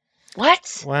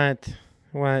 What?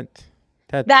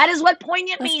 That is what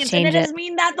poignant means, and it has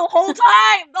mean that the whole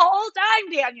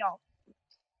time, Daniel.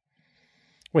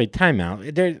 Wait, time out.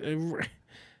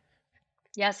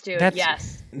 Yes, dude.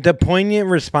 Yes. The poignant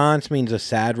response means a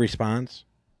sad response.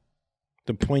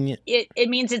 The poignant. It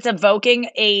means it's evoking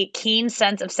a keen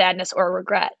sense of sadness or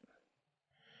regret.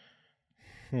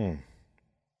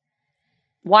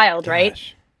 Wild, right?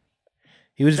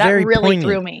 He was that very really poignant.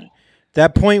 threw me.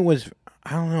 That point was,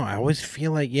 I don't know. I always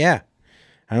feel like, I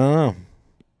don't know.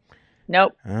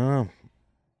 Nope. I don't know.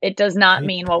 It does not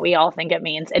mean what we all think it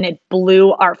means, and it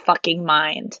blew our fucking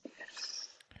mind.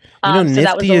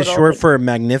 Nifty is short for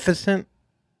magnificent.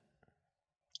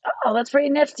 Oh, that's pretty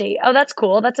nifty. Oh, that's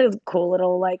cool. That's a cool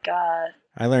little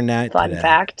I learned that fun today.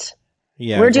 Fact.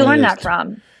 Yeah. Where'd you learn that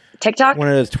from? TikTok? One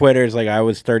of those Twitters. Like I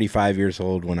was 35 years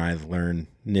old when I learned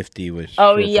nifty was.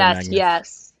 Oh yes,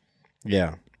 yes.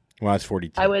 Yeah. Well, I was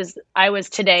 42. I was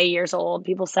today years old.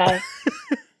 People say.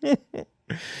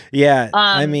 Yeah,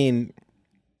 I mean,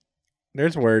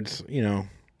 there's words.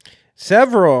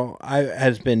 Several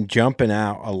has been jumping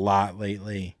out a lot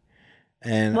lately.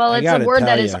 And well, it's a word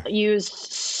that is used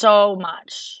so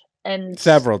much and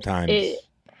several times.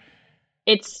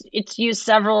 It's used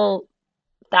several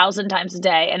thousand times a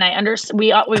day, and I understand.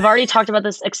 We've already talked about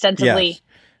this extensively.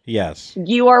 Yes.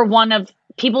 You are one of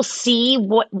people see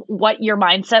what your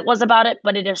mindset was about it,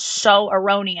 but it is so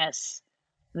erroneous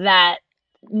that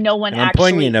no one and I'm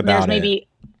poignant about it.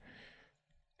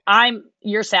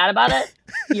 You're sad about it.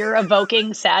 You're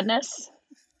evoking sadness.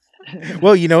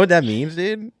 Well, you know what that means,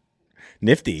 dude.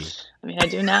 Nifty. I mean, I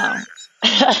do now.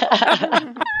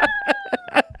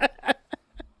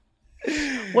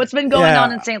 What's been going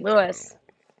on in St. Louis?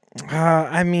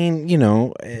 I mean,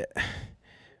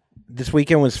 this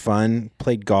weekend was fun.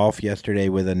 Played golf yesterday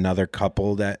with another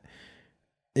couple that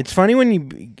it's funny when you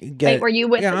get. Wait, were you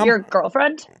with your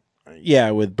girlfriend? Yeah,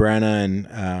 with Brenna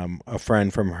and a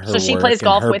friend from her. So she plays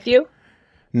golf with you?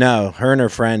 No, her and her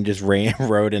friend just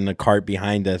rode in the cart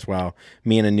behind us while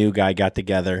me and a new guy got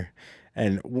together.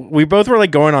 And we both were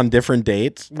like going on different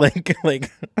dates. Like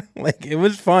it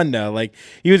was fun though. Like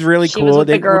he was really cool. Was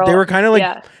they were kind of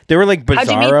like they were like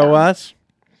bizarro us.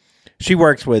 She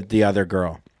works with the other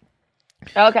girl.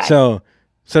 Okay. So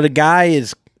the guy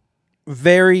is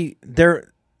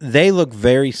they look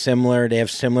very similar. They have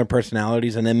similar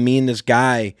personalities, and then me and this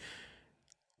guy,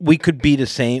 we could be the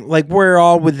same. Like we're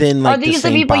all within like. Are these the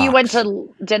people you went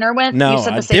to dinner with? No, you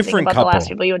said the same thing about the last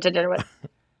people you went to dinner with.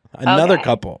 Another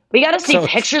couple. We got to see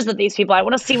pictures of these people. I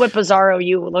want to see what bizarro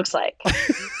you looks like.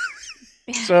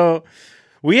 So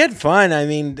we had fun. I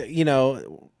mean,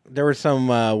 there were some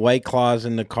White Claws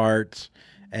in the carts,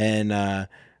 and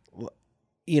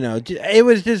it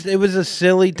was a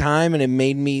silly time, and it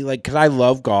made me like, because I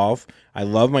love golf. I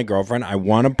love my girlfriend. I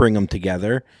want to bring them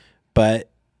together,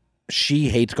 but she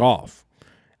hates golf,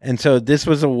 and so this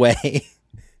was a way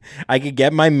I could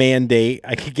get my mandate.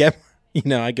 I could get.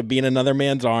 I could be in another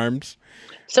man's arms.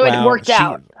 So it worked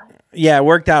out. Yeah, it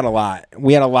worked out a lot.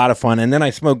 We had a lot of fun. And then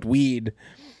I smoked weed.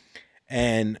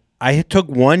 And I took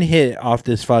one hit off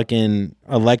this fucking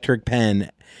electric pen.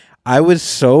 I was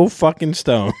so fucking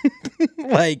stoned.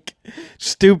 Like,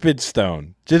 stupid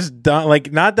stoned. Just done.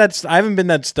 Like, not that... I haven't been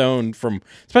that stoned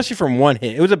especially from one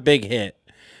hit. It was a big hit.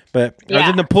 But I was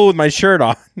in the pool with my shirt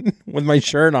on.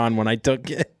 When I took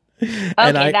it.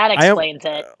 Okay, that explains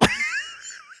it.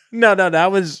 No,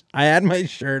 that was, I had my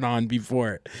shirt on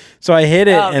before. So I hit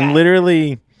it and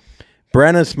literally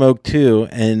Brenna smoked too.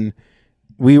 And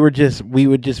we would just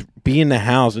be in the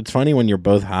house. It's funny when you're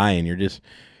both high and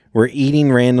we're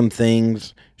eating random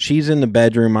things. She's in the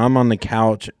bedroom. I'm on the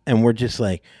couch and we're just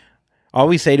like, all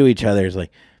we say to each other is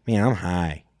like, man, I'm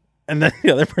high. And then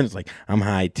the other person's like, I'm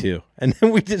high too. And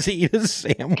then we just eat a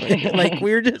sandwich. Like,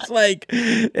 we were just like,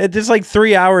 it just like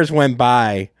 3 hours went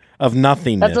by of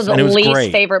nothingness. That's the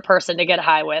least favorite person to get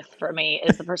high with for me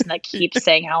is the person that keeps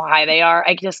saying how high they are.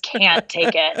 I just can't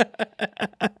take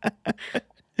it.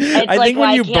 It's I like think why when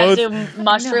I you can't both do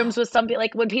mushrooms with some people.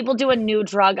 Like when people do a new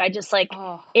drug, I just like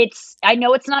I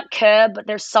know it's not que, but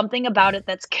there's something about it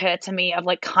that's que to me of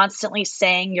like constantly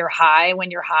saying you're high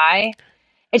when you're high.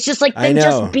 It's just like then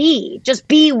just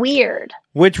be weird.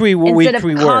 Which we instead of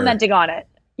were commenting on it.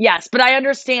 Yes, but I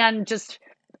understand just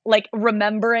like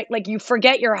remembering, like you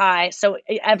forget you're high, so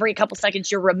every couple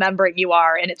seconds you're remembering you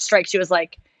are, and it strikes you as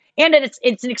like, and it's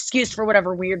an excuse for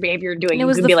whatever weird behavior you're doing. And it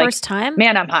was you the can be first like, time?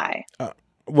 Man, I'm high.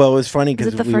 Well, it was funny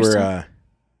because we were time?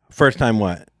 first time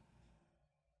what?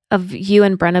 Of you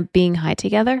and Brenna being high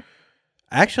together?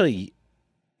 Actually,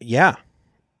 yeah.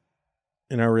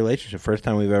 In our relationship, first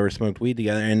time we've ever smoked weed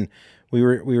together, and we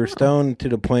were stoned to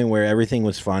the point where everything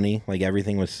was funny, like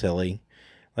everything was silly,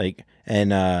 like,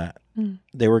 and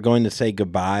they were going to say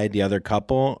goodbye, the other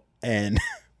couple, and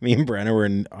me and Brenna were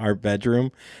in our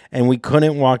bedroom, and we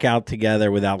couldn't walk out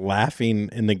together without laughing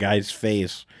in the guy's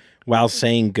face while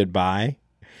saying goodbye.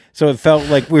 So it felt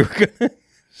like we were gonna.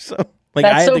 So like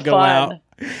That's I had so to go fun. out,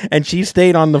 and she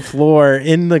stayed on the floor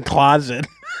in the closet.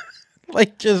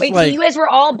 Like just Wait, like so you guys were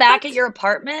all back at your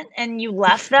apartment and you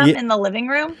left them in the living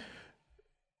room?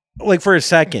 like for a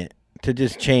second to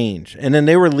just change, and then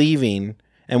they were leaving,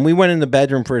 and we went in the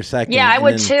bedroom for a second. Yeah, I and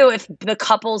would then- too. If the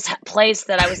couple's place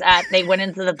that I was at, they went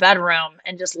into the bedroom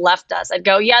and just left us, I'd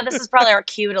go, yeah, this is probably our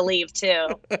cue to leave too.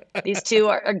 These two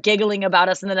are giggling about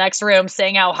us in the next room,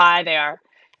 saying how high they are.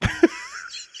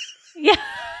 Yeah,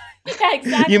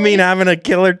 exactly. You mean having a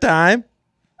killer time?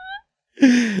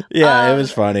 Yeah, it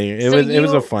was funny. It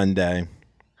was a fun day.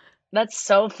 That's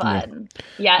so fun.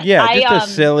 Yeah, Yeah, just a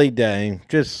silly day.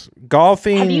 Just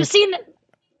golfing. Have you seen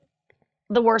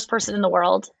The Worst Person in the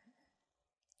World?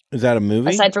 Is that a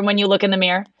movie? Aside from When You Look in the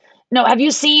Mirror. No, have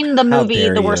you seen the movie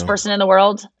dare The Worst you. Person in the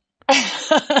World? Have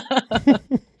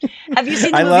you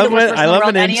seen the I movie love The Worst Person I in the love World?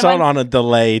 an Anyone? insult on a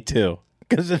delay too,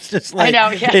 because it's just like know,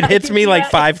 yeah. it hits me like Yeah.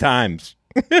 5 times.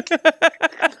 I'm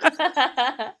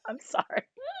sorry.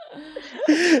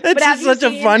 It's have just you such a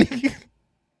seen- funny.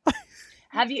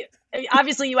 Have you?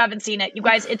 Obviously, you haven't seen it, you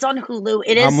guys. It's on Hulu.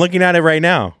 It is. I'm looking at it right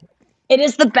now. It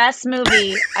is the best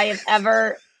movie I have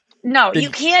ever. No, you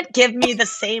can't give me the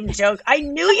same joke. I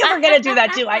knew you were going to do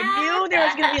that too. I knew there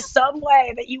was going to be some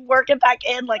way that you work it back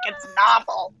in like it's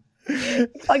novel.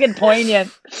 Fucking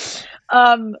poignant.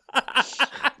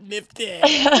 Nifty.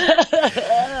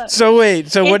 So wait,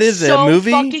 so what is it? So A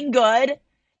movie? fucking good.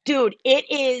 Dude, it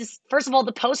is. First of all,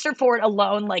 the poster for it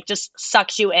alone like just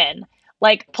sucks you in.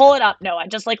 Like pull it up, Noah.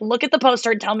 Just like look at the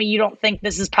poster and tell me you don't think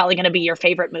this is probably going to be your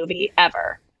favorite movie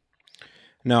ever.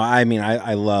 No, I mean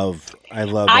I love. I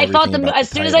thought everything about as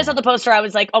the soon as I title. saw the poster, I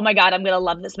was like, oh my God, I'm going to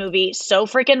love this movie so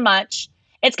freaking much.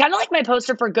 It's kind of like my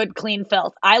poster for Good Clean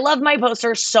Filth. I love my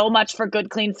poster so much for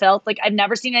Good Clean Filth. Like I've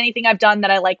never seen anything I've done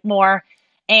that I like more.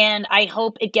 And I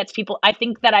hope it gets people. I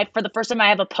think that for the first time, I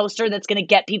have a poster that's going to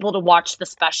get people to watch the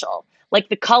special. Like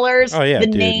the colors, Oh, yeah, the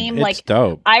dude, name, it's like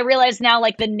dope. I realize now,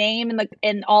 like the name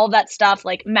and all that stuff,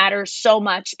 like matters so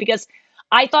much because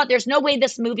I thought there's no way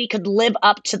this movie could live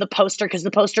up to the poster because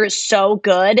the poster is so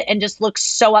good and just looks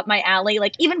so up my alley.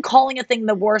 Like even calling a thing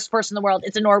The Worst Person in the World,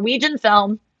 it's a Norwegian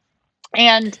film,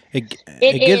 and It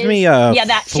gives me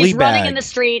that she's Fleabag. running in the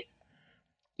street.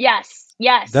 Yes.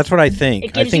 That's what I think.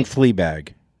 It I gives think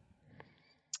Fleabag.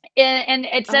 And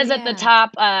it says at the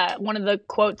top, one of the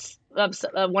quotes of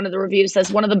one of the reviews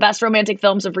says, one of the best romantic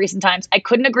films of recent times. I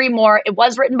couldn't agree more. It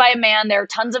was written by a man. There are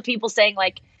tons of people saying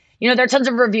like, there are tons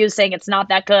of reviews saying it's not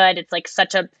that good. It's like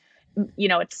such a,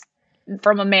 it's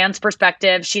from a man's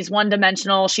perspective. She's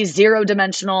one-dimensional. She's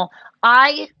zero-dimensional.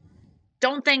 I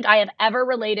don't think I have ever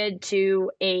related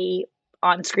to a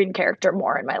on-screen character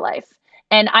more in my life.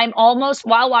 And I'm almost,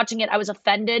 while watching it, I was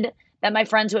offended that my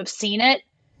friends who have seen it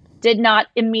did not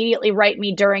immediately write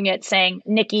me during it saying,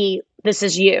 Nikki, this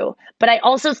is you. But I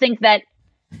also think that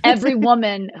every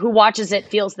woman who watches it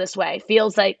feels this way,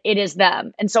 feels like it is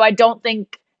them. And so I don't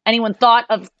think anyone thought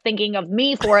of thinking of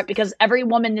me for it because every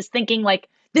woman is thinking like,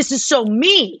 this is so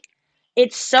me.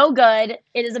 It's so good.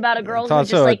 It is about a girl It's who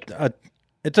also just like,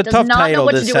 it's a does tough not know title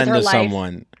what to to do with send her to life.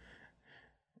 someone.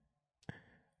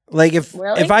 Like if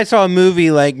Really? I saw a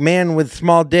movie like Man with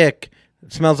Small Dick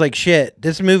Smells Like Shit,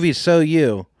 this movie's so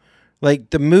you.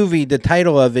 Like the movie, the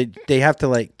title of it, they have to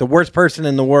like The Worst Person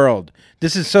in the World.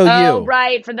 This is so you.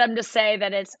 Right, for them to say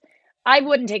that it's. I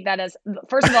wouldn't take that as.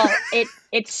 First of all,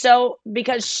 it's so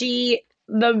because she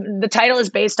the title is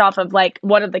based off of like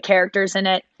one of the characters in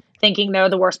it thinking they're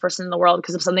the worst person in the world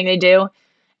because of something they do.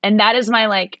 And that is my,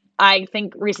 like, I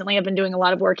think recently I've been doing a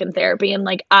lot of work in therapy, and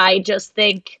like, I just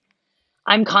think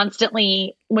I'm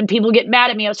constantly, when people get mad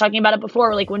at me, I was talking about it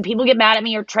before, like when people get mad at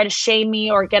me or try to shame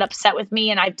me or get upset with me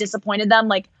and I've disappointed them,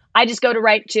 like I just go to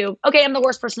right to, okay, I'm the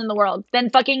worst person in the world. Then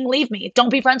fucking leave me.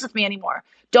 Don't be friends with me anymore.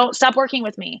 Don't stop working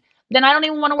with me. Then I don't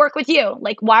even want to work with you.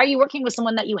 Like, why are you working with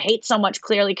someone that you hate so much,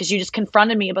 clearly, because you just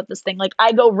confronted me about this thing? Like,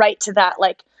 I go right to that.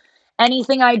 Like,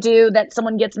 anything I do that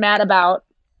someone gets mad about,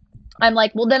 I'm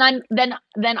like, well,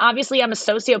 then obviously I'm a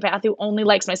sociopath who only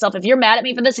likes myself. If you're mad at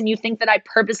me for this and you think that I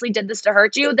purposely did this to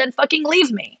hurt you, then fucking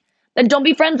leave me. Then don't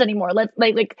be friends anymore. Let's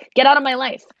like get out of my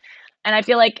life. And I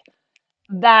feel like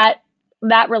that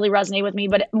really resonated with me.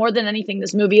 But more than anything,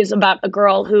 this movie is about a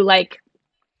girl who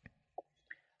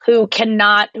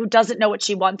doesn't know what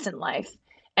she wants in life.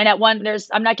 And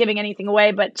I'm not giving anything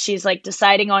away, but she's like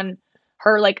deciding on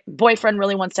her like boyfriend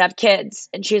really wants to have kids.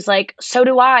 And she's like, so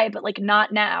do I, but like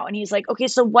not now. And he's like, okay,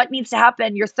 so what needs to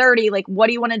happen? You're 30. Like, what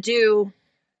do you want to do?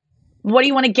 What do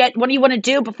you want to get? What do you want to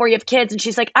do before you have kids? And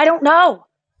she's like, I don't know.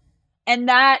 And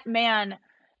that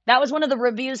was one of the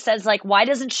reviews says like, why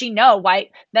doesn't she know?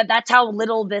 Why that's how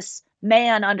little this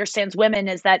man understands women,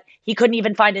 is that he couldn't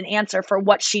even find an answer for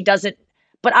what she doesn't.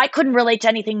 But I couldn't relate to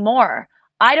anything more.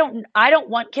 I don't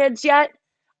want kids yet.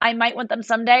 I might want them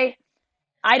someday.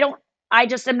 I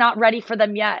just am not ready for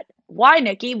them yet. Why,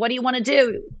 Nikki? What do you want to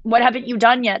do? What haven't you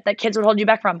done yet that kids would hold you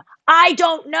back from? I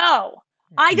don't know.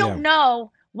 I don't know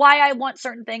why I want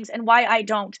certain things and why I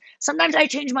don't. Sometimes I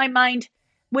change my mind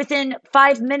within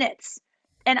 5 minutes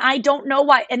and I don't know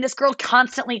why. And this girl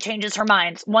constantly changes her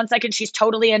mind. 1 second she's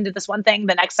totally into this one thing.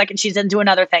 The next second she's into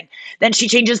another thing. Then she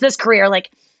changes this career.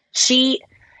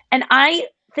 And I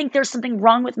think there's something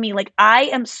wrong with me. Like I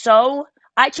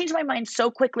change my mind so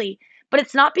quickly. But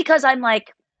it's not because I'm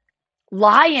like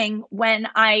lying when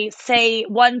I say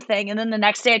one thing and then the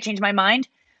next day I change my mind.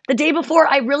 The day before,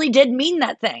 I really did mean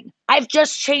that thing. I've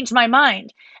just changed my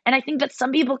mind. And I think that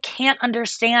some people can't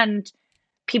understand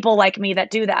people like me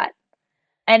that do that.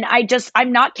 And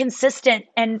I'm not consistent.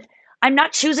 And I'm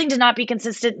not choosing to not be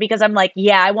consistent because I'm like,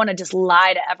 yeah, I want to just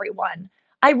lie to everyone.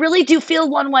 I really do feel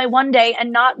one way one day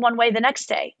and not one way the next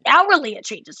day. Hourly, it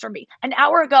changes for me. An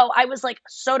hour ago, I was like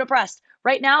so depressed.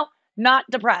 Right now, not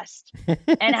depressed,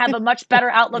 and have a much better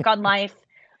outlook on life,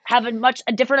 have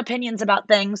different opinions about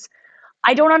things.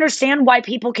 I don't understand why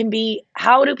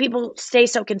how do people stay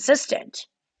so consistent?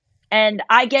 And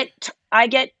I get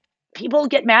people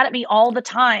get mad at me all the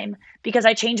time because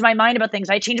I change my mind about things.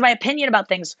 I change my opinion about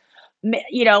things.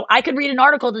 You know, I could read an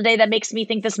article today that makes me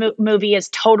think this movie is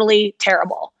totally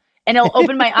terrible, and it'll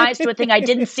open my eyes to a thing I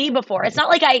didn't see before. It's not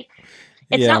like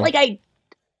I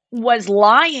was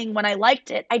lying when I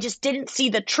liked it. I just didn't see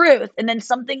the truth. And then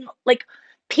something like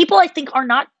people I think I'm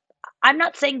not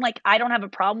saying like I don't have a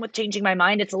problem with changing my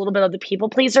mind. It's a little bit of the people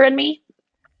pleaser in me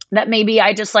that maybe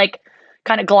I just like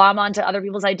kind of glom onto other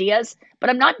people's ideas, but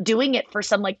I'm not doing it for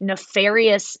some like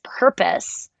nefarious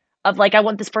purpose of like, I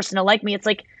want this person to like me. It's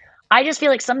like, I just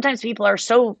feel like sometimes people are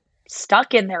so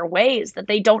stuck in their ways that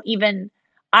they don't even,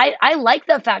 I like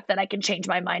the fact that I can change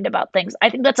my mind about things. I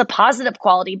think that's a positive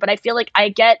quality, but I feel like I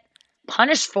get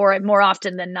punished for it more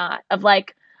often than not. Of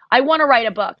like, I want to write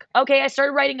a book. Okay, I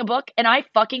started writing a book and I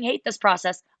fucking hate this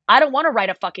process. I don't want to write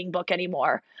a fucking book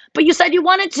anymore. But you said you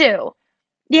wanted to.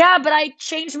 Yeah, but I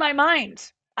changed my mind.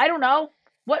 I don't know.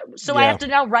 So I have to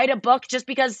now write a book just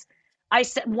because I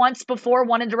said once before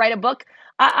wanted to write a book.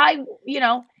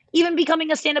 Even becoming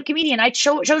a stand-up comedian, I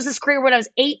chose this career when I was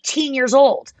 18 years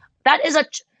old. That is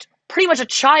pretty much a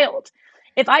child.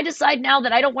 If I decide now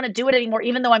that I don't want to do it anymore,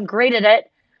 even though I'm great at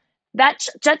it, that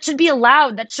should be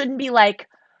allowed. That shouldn't be like,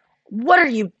 what are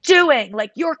you doing?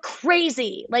 Like, you're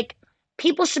crazy. Like,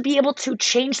 people should be able to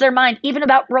change their mind, even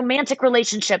about romantic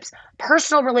relationships,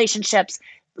 personal relationships,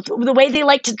 the way they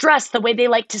like to dress, the way they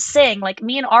like to sing. Like,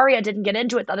 me and Aria didn't get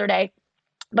into it the other day,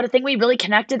 but a thing we really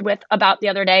connected with about the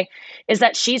other day is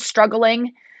that she's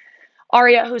struggling.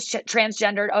 Aria, who's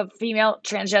transgendered, a female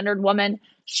transgendered woman,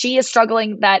 she is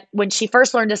struggling that when she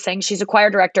first learned to sing, she's a choir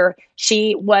director,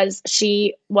 she was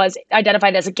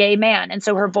identified as a gay man. And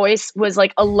so her voice was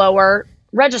like a lower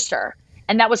register.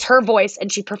 And that was her voice.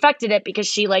 And she perfected it because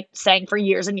she like sang for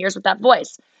years and years with that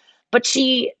voice. But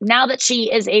now that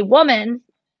she is a woman,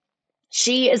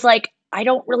 she is like, I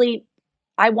don't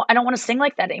want to sing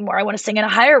like that anymore. I want to sing in a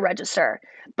higher register.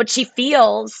 But she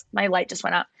feels, my light just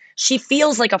went out. She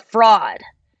feels like a fraud.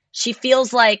 She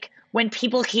feels like when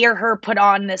people hear her put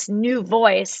on this new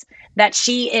voice that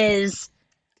she is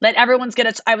that everyone's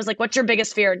going to, I was like, what's your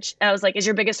biggest fear? I was like, is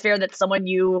your biggest fear that someone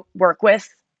you work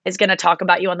with is going to talk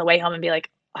about you on the way home and be like,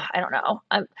 oh, I don't know.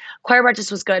 Choir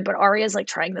Practice was good, but Aria's like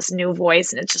trying this new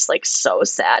voice and it's just like so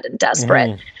sad and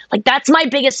desperate. Like that's my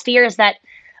biggest fear, is that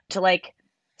to like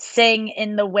sing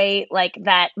in the way like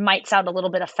that might sound a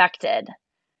little bit affected.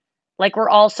 Like we're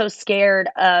all so scared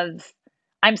of,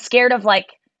 I'm scared of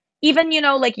like, even, you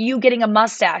know, like you getting a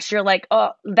mustache, you're like, oh,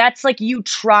 that's like you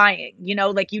trying, you know,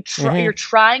 like you're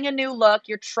trying a new look.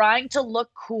 You're trying to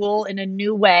look cool in a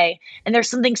new way. And there's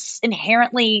something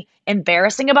inherently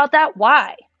embarrassing about that.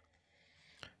 Why?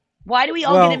 Why do we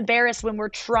all get embarrassed when we're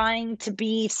trying to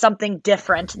be something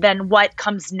different than what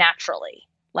comes naturally,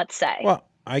 let's say? Well,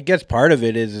 I guess part of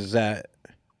it is that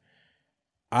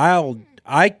I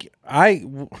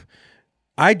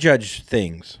judge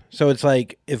things. So it's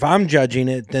like, if I'm judging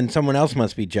it, then someone else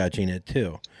must be judging it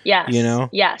too. Yes. You know?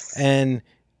 Yes. And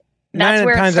That's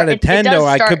 9 times out of 10, though,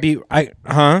 I could be,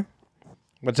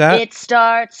 What's that? It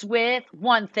starts with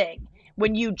one thing.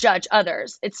 When you judge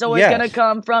others, it's always going to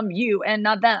come from you and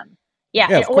not them.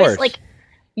 Yeah. It always, like,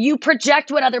 you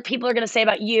project what other people are going to say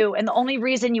about you. And the only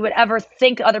reason you would ever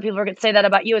think other people are going to say that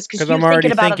about you is because you're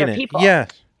thinking about other people. Yes.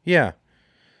 Yeah.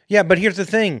 Yeah. But here's the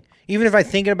thing. Even if I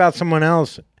think about someone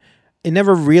else, it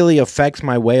never really affects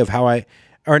my way of how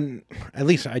or at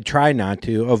least I try not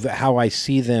to, of how I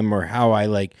see them, or how I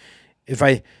like, if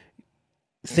I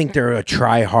think they're a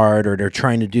try hard or they're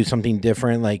trying to do something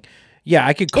different, like, yeah,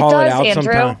 I could call it out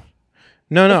sometime.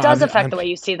 No, it does affect the way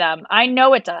you see them. I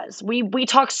know it does. We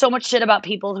talk so much shit about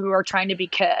people who are trying to be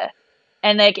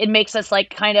and like it makes us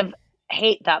like kind of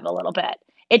hate them a little bit.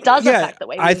 It does affect the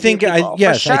way we view people.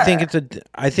 Sure.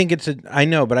 I think it's a. I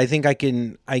know, but I think I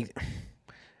can.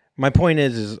 My point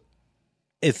is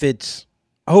if it's,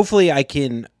 hopefully I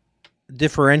can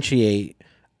differentiate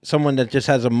someone that just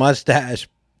has a mustache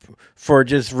for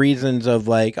just reasons of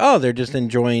like, oh, they're just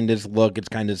enjoying this look, it's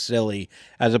kind of silly,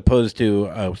 as opposed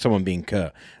to someone being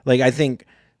like, I think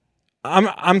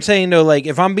I'm saying though, like,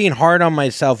 if I'm being hard on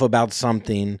myself about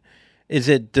something, is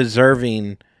it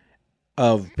deserving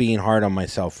of being hard on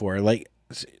myself for? Like,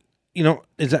 you know,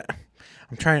 is that,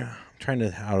 I'm trying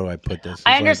to, how do I put this?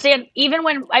 I understand. Even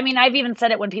when, I mean, I've even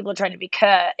said it when people are trying to be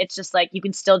it's just like, you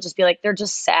can still just be like, they're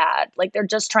just sad. Like, they're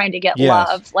just trying to get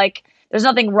love. Like, there's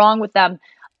nothing wrong with them.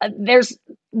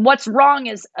 What's wrong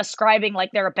is ascribing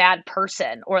like they're a bad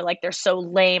person, or like they're so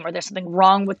lame, or there's something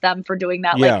wrong with them for doing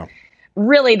that. Yeah. Like,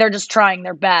 really, they're just trying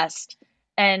their best.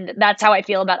 And that's how I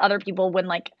feel about other people when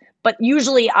like, but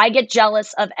usually I get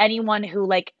jealous of anyone who,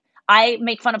 like, I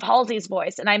make fun of Halsey's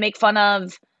voice, and I make fun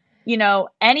of, you know,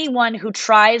 anyone who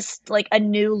tries like a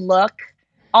new look.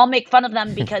 I'll make fun of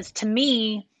them because to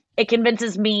me, it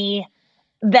convinces me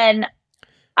then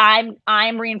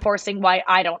I'm reinforcing why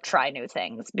I don't try new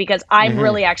things, because I'm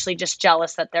really actually just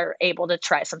jealous that they're able to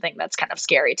try something that's kind of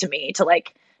scary to me, to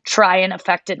like try an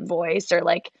affected voice, or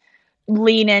like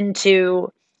lean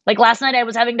into, like, last night I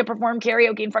was having to perform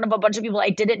karaoke in front of a bunch of people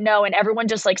I didn't know, and everyone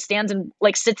just like stands and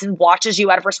like sits and watches you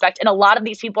out of respect. And a lot of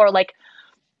these people are like,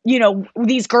 you know,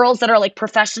 these girls that are like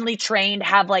professionally trained,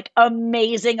 have like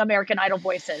amazing American Idol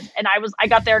voices. And I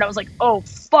got there and I was like, oh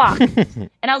fuck. And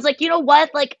I was like, you know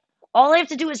what? Like, all I have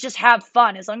to do is just have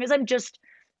fun. As long as I'm just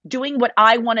doing what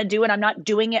I want to do and I'm not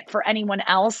doing it for anyone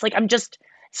else. Like,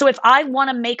 so if I want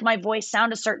to make my voice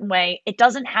sound a certain way, it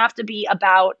doesn't have to be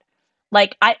about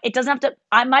like,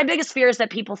 my biggest fear is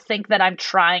that people think that I'm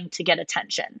trying to get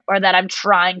attention, or that I'm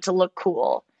trying to look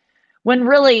cool, when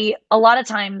really a lot of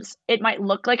times it might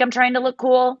look like I'm trying to look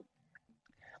cool.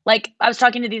 Like, I was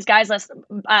talking to these guys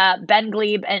Ben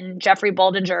Glebe and Jeffrey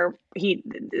Boldinger.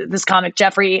 This comic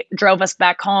Jeffrey drove us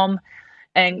back home,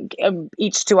 and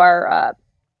each to our.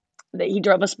 He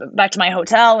drove us back to my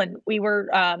hotel, and we were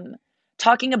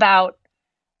talking about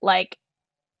like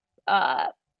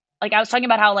I was talking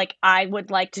about how like I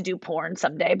would like to do porn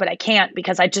someday, but I can't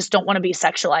because I just don't want to be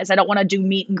sexualized. I don't want to do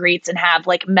meet and greets and have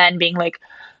like men being like,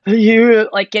 you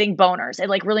like getting boners. It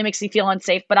like really makes me feel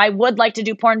unsafe. But I would like to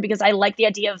do porn because I like the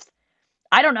idea of,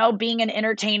 I don't know, being an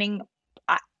entertaining.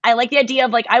 I like the idea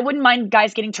of like, I wouldn't mind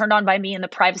guys getting turned on by me in the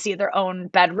privacy of their own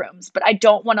bedrooms, but I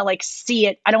don't want to like see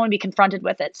it. I don't want to be confronted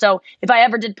with it. So if I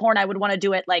ever did porn, I would want to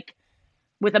do it like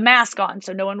with a mask on,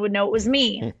 so no one would know it was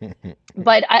me.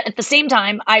 But at the same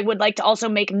time, I would like to also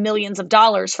make millions of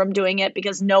dollars from doing it,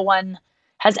 because no one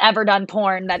has ever done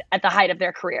porn that at the height of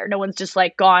their career. No one's just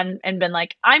like gone and been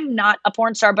like, I'm not a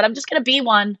porn star, but I'm just going to be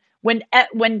one, when,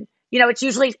 you know, it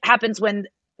usually happens when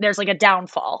there's like a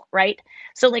downfall, right?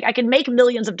 So like I can make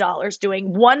millions of dollars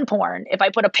doing one porn if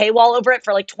I put a paywall over it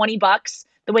for like $20,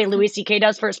 the way Louis C.K.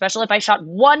 does for a special. If I shot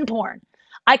one porn,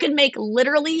 I could make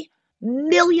literally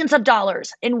millions of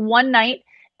dollars in one night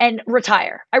and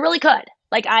retire. I really could.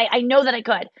 Like, I know that I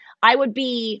could. I would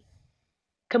be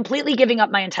completely giving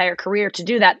up my entire career to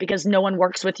do that because no one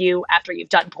works with you after you've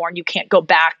done porn. You can't go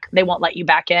back. They won't let you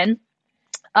back in.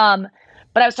 But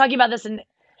I was talking about this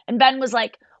and Ben was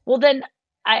like, well, then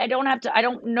I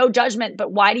don't no judgment,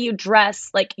 but why do you dress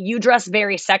like you dress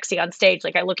very sexy on stage?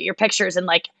 Like I look at your pictures and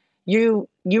like you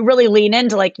really lean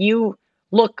into like you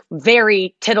look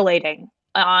very tittillating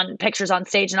on pictures on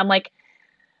stage. And I'm like,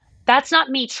 that's not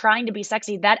me trying to be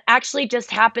sexy. That actually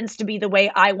just happens to be the way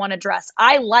I want to dress.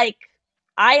 I like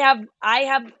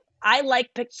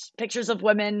pictures of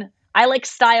women. I like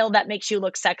style that makes you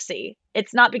look sexy.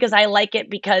 It's not because I like it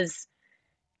because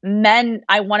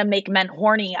I want to make men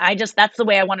horny. That's the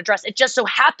way I want to dress. It just so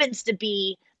happens to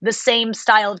be the same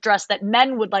style of dress that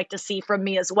men would like to see from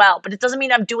me as well. But it doesn't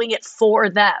mean I'm doing it for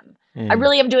them. I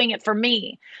really am doing it for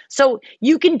me. So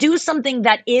you can do something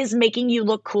that is making you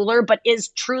look cooler, but is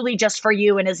truly just for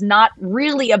you and is not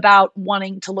really about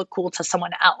wanting to look cool to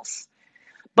someone else.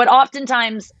 But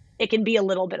oftentimes it can be a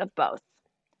little bit of both.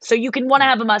 So you can want to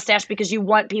have a mustache because you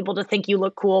want people to think you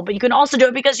look cool, but you can also do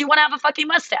it because you want to have a fucking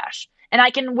mustache. And I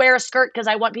can wear a skirt because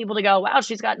I want people to go, wow,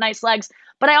 she's got nice legs.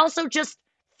 But I also just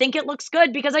think it looks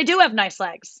good because I do have nice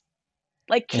legs.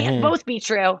 Like, can't both be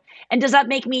true. And does that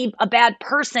make me a bad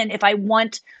person if I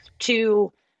want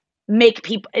to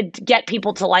get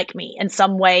people to like me in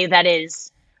some way that is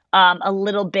a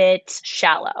little bit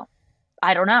shallow?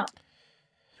 I don't know.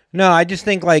 No, I just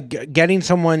think like getting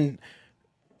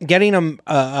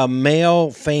a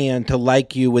male fan to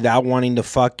like you without wanting to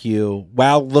fuck you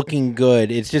while looking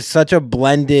good. It's just such a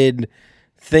blended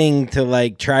thing to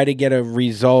like try to get a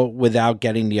result without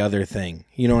getting the other thing.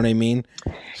 You know what I mean?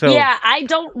 So yeah, I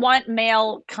don't want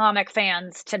male comic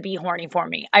fans to be horny for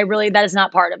me. That is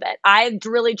not part of it. I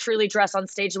really truly dress on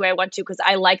stage the way I want to because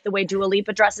I like the way Dua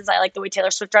Lipa dresses. I like the way Taylor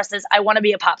Swift dresses. I want to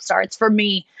be a pop star. It's for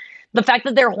me. The fact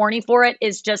that they're horny for it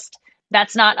is just,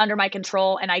 that's not under my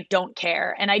control, and I don't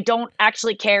care. And I don't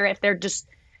actually care if they're just,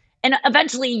 and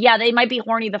eventually, yeah, they might be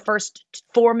horny the first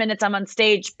 4 minutes I'm on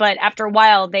stage, but after a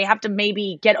while, they have to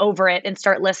maybe get over it and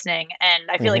start listening, and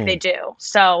I feel like they do.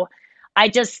 So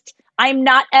I'm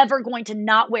not ever going to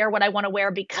not wear what I want to wear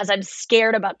because I'm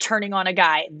scared about turning on a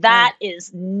guy. That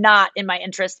is not in my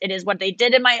interest. It is what they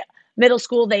did in my middle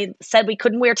school. They said we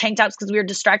couldn't wear tank tops because we were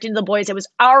distracting the boys. It was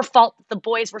our fault that the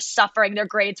boys were suffering. Their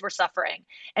grades were suffering.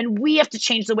 And we have to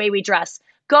change the way we dress.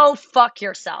 Go fuck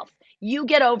yourself. You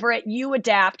get over it. You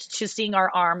adapt to seeing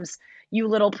our arms. You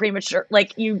little premature,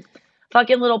 like you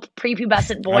fucking little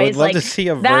prepubescent boys. I would love to see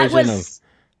a version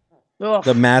of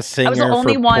The Masked Singer. I was the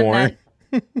only one porn.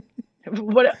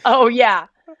 What? Oh yeah.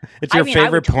 It's your favorite I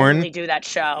would porn? totally do that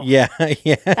show. Yeah,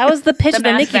 yeah. That was the pitch The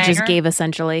that Masked Nikki just Singer? gave,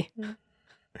 essentially.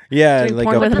 Yeah, Doing like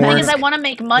porn a with But the porn. thing is, I want to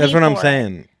make money. That's what I'm for it.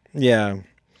 saying. Yeah.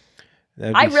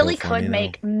 That'd I be really so funny, could though.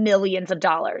 make millions of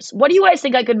dollars. What do you guys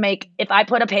think I could make if I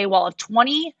put a paywall of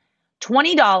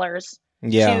 $20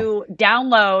 Yeah. to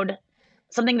download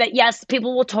something that, yes,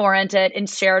 people will torrent it and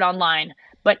share it online,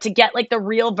 but to get like the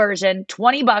real version,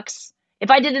 $20.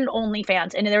 If I did an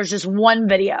OnlyFans and there's just one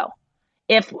video,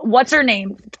 if what's her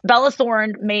name, Bella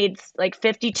Thorne made like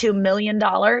 $52 million,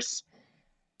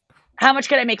 how much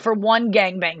could I make for one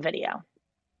gangbang video?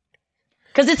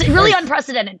 Because it's really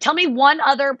unprecedented. Tell me one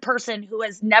other person who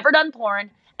has never done porn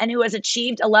and who has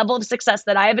achieved a level of success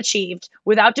that I have achieved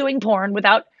without doing porn,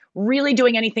 without really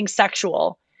doing anything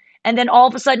sexual, and then all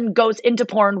of a sudden goes into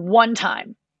porn one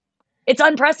time. It's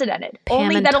unprecedented.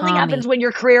 Pam and That only Tommy. happens when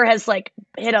your career has like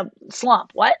hit a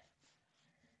slump. What?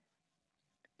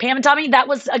 Pam and Tommy, that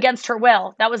was against her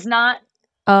will. That was not.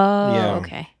 Oh, Yeah.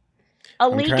 okay. A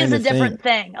I'm leak trying is a to different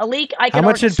think. thing. A leak, I How can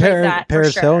much did orchestrate that for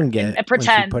Paris sure. Hilton get when she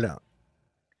Pretend. put out?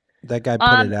 That guy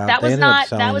put it out. That They was ended up not.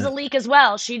 That selling was it. a leak as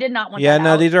well. She did not want Yeah, that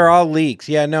no, out. these are all leaks.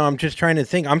 Yeah, no, I'm just trying to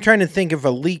think. I'm trying to think if a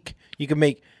leak you could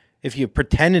make if you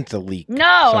pretend it's a leak. No,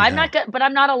 I'm somehow. not good, but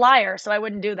I'm not a liar, so I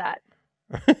wouldn't do that.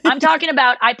 I'm talking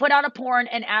about I put out a porn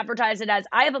and advertise it as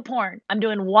I have a porn. I'm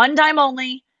doing one time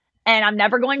only, and I'm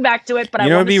never going back to it. But You I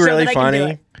know, want it'd be to show really that I can do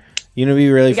funny. it. You know, it'd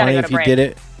be really We gotta funny go if to you break. did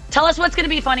it. Tell us what's going to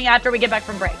be funny after we get back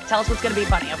from break. Tell us what's going to be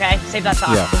funny, okay? Save that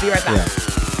thought. Yeah. We'll be right back.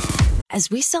 As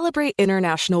we celebrate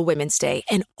International Women's Day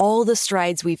and all the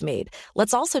strides we've made,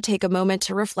 let's also take a moment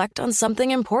to reflect on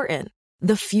something important: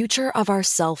 the future of our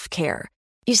self-care.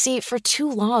 You see, for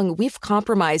too long, we've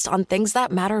compromised on things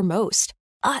that matter most,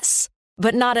 us.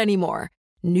 But not anymore.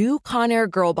 New Conair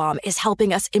Girl Bomb is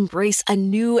helping us embrace a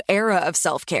new era of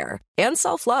self-care and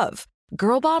self-love.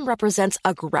 Girl Bomb represents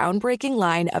a groundbreaking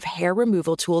line of hair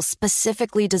removal tools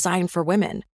specifically designed for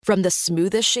women. From the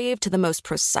smoothest shave to the most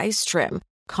precise trim,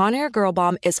 Conair Girl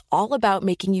Bomb is all about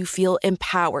making you feel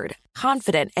empowered,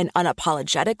 confident, and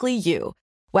unapologetically you.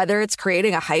 Whether it's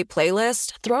creating a hype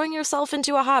playlist, throwing yourself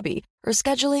into a hobby, or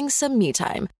scheduling some me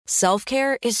time,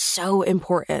 self-care is so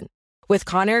important. With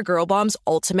Conair Girl Bomb's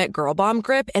ultimate Girl Bomb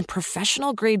grip and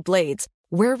professional-grade blades,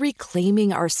 we're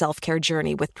reclaiming our self-care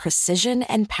journey with precision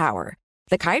and power.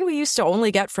 The kind we used to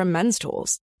only get from Men's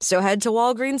Tools. So head to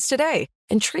Walgreens today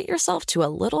and treat yourself to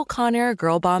a little Conair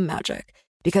Girl Bomb magic.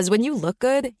 Because when you look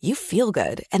good, you feel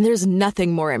good, and there's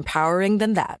nothing more empowering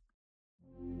than that.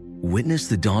 Witness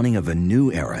the dawning of a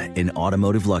new era in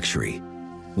automotive luxury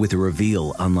with a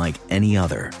reveal unlike any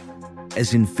other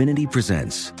as Infiniti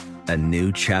presents a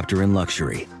new chapter in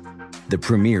luxury, the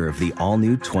premiere of the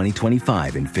all-new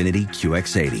 2025 Infiniti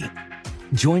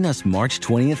QX80. Join us March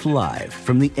 20th live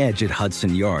from the Edge at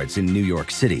Hudson Yards in New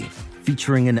York City,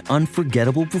 featuring an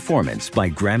unforgettable performance by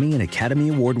Grammy and Academy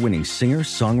Award-winning singer,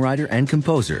 songwriter, and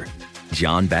composer,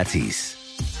 Jon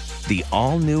Batiste. The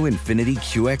all-new Infiniti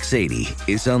QX80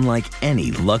 is unlike any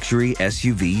luxury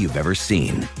SUV you've ever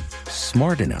seen.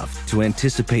 Smart enough to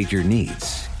anticipate your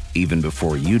needs, even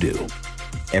before you do.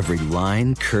 Every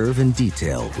line, curve, and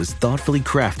detail was thoughtfully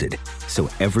crafted, so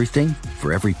everything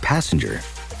for every passenger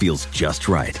feels just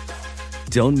right.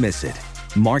 Don't miss it.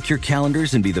 Mark your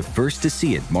calendars and be the first to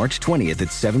see it March 20th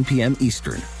at 7 p.m.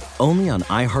 Eastern, only on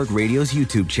iHeartRadio's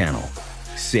YouTube channel.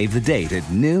 Save the date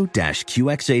at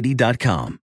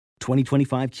new-QX80.com.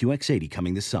 2025 QX80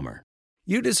 coming this summer.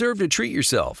 You deserve to treat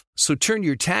yourself, so turn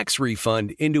your tax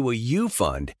refund into a U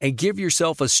fund and give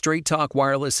yourself a Straight Talk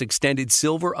Wireless Extended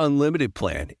Silver Unlimited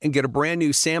plan and get a brand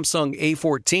new Samsung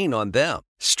A14 on them.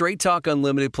 Straight Talk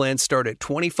Unlimited plans start at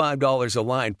 $25 a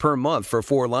line per month for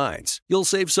 4 lines. You'll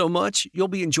save so much, you'll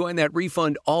be enjoying that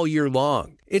refund all year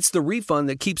long. It's the refund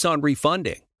that keeps on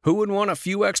refunding. Who wouldn't want a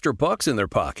few extra bucks in their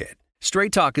pocket?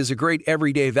 Straight Talk is a great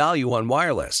everyday value on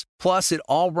wireless. Plus, it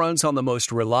all runs on the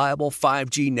most reliable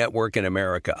 5G network in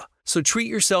America. So treat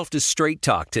yourself to Straight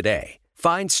Talk today.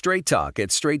 Find Straight Talk at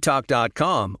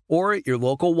straighttalk.com or at your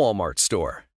local Walmart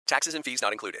store. Taxes and fees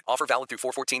not included. Offer valid through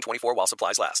 4/14/24 while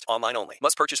supplies last. Online only.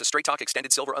 Must purchase a Straight Talk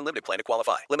Extended Silver Unlimited plan to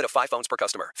qualify. Limit of 5 phones per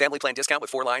customer. Family plan discount with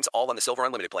 4 lines, all on the Silver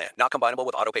Unlimited plan. Not combinable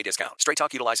with auto pay discount. Straight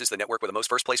Talk utilizes the network with the most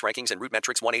first-place rankings and Root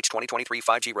Metrics 1H 2023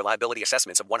 5G reliability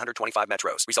assessments of 125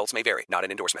 metros. Results may vary. Not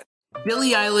an endorsement.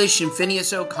 Billie Eilish and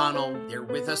Phineas O'Connell, they're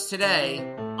with us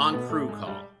today on Crew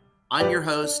Call. I'm your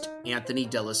host, Anthony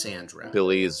D'Alessandro.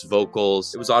 Billie's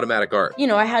vocals, it was automatic art. You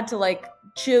know, I had to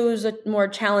choose a more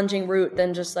challenging route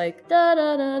than just da da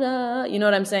da da. You know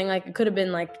what I'm saying? It could have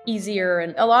been easier.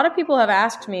 And a lot of people have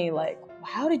asked me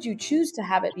how did you choose to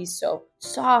have it be so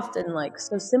soft and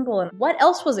so simple? And what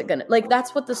else was it gonna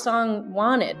that's what the song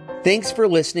wanted. Thanks for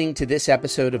listening to this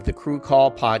episode of the Crew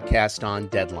Call podcast on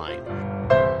Deadline.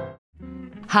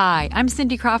 Hi, I'm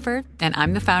Cindy Crawford, and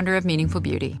I'm the founder of Meaningful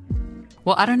Beauty.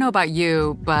 Well, I don't know about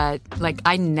you, but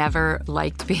I never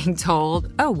liked being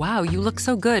told, oh, wow, you look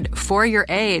so good for your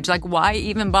age. Why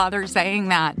even bother saying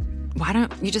that? Why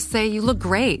don't you just say you look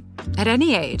great at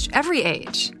any age, every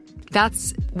age?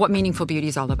 That's what Meaningful Beauty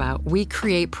is all about. We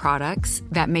create products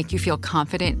that make you feel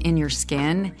confident in your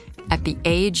skin at the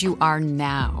age you are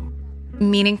now.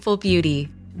 Meaningful Beauty.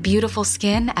 Beautiful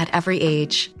skin at every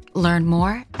age. Learn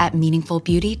more at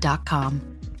meaningfulbeauty.com.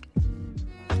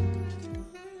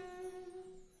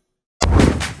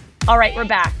 All right, we're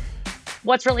back.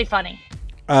 What's really funny?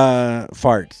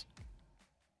 Farts.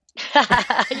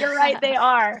 You're right, they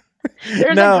are.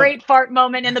 There's a great fart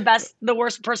moment in the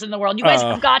worst person in the world. You guys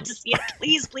have got to see it.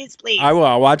 Please, please, please. I will.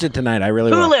 I'll watch it tonight. I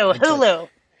really will. Hulu.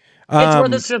 It's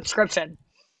worth a subscription.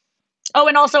 Oh,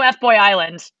 and also F-Boy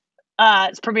Island.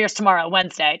 It premieres tomorrow,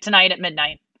 Wednesday, tonight at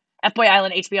midnight. F-Boy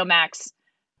Island, HBO Max.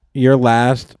 Your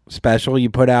last special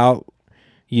you put out,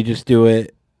 you just do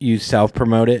it. You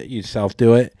self-promote it, you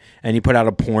self-do it, and you put out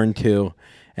a porn too.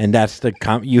 And that's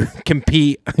you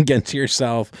compete against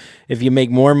yourself if you make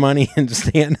more money in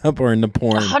stand-up or in the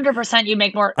porn. 100% you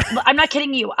make more. I'm not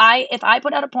kidding you. If I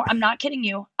put out a porn, I'm not kidding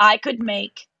you. I could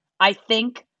make, I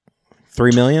think...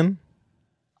 $3 million?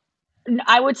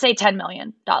 I would say $10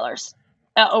 million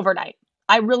overnight.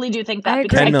 I really do think that.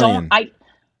 Because $10 million.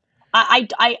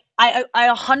 I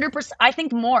 100%. I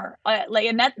think more.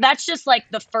 And that's just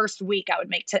the first week I would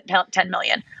make 10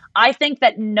 million. I think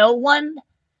that no one.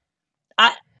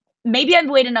 Maybe I'd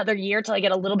wait another year till I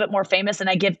get a little bit more famous and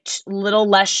I give little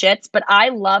less shits. But I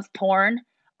love porn.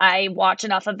 I watch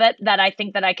enough of it that I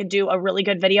think that I could do a really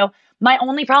good video. My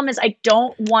only problem is I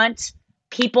don't want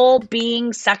people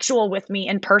being sexual with me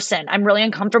in person. I'm really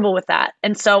uncomfortable with that,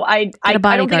 and so I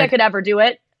don't think I could ever do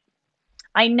it.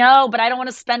 I know, but I don't want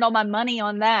to spend all my money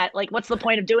on that. Like, what's the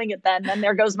point of doing it then? Then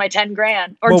there goes my 10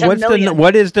 grand or 10 million.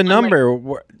 What is the number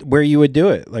where you would do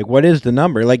it? Like, what is the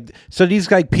number? Like, so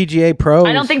these like PGA pros.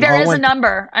 I don't think there is a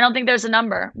number. I don't think there's a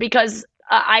number because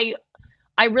I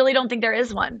really don't think there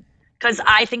is one. Because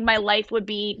I think my life would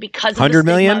be because of the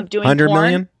stigma of doing 100 porn.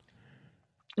 million?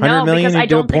 100 No, million because you I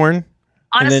do don't think, porn?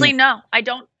 honestly, no. I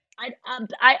don't.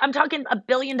 I'm talking $1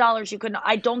 billion. You couldn't.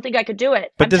 I don't think I could do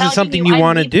it. But this is something you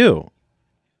want to do.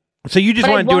 So you just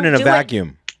want to do it in a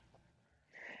vacuum.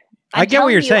 I get what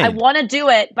you're saying. I want to do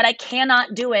it, but I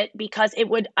cannot do it because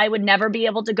I would never be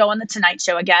able to go on the Tonight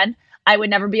Show again. I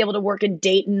would never be able to work in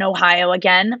Dayton, Ohio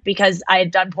again because I had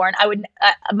done porn.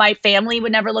 My family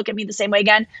would never look at me the same way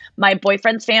again. My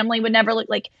boyfriend's family would never look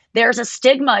like there's a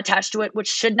stigma attached to it, which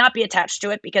should not be attached to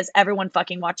it because everyone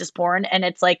fucking watches porn. And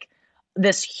it's like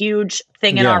this huge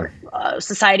thing in our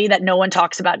society that no one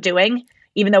talks about doing,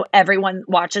 even though everyone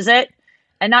watches it.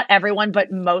 And not everyone,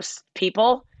 but most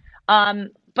people.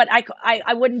 But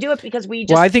I wouldn't do it because we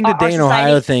just. Well, I think the Dayton,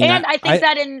 Ohio thing, and I think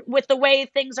that with the way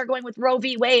things are going with Roe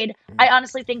v. Wade, I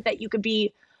honestly think that you could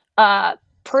be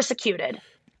prosecuted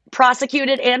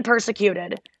and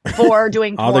persecuted for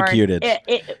doing porn. All the cuted.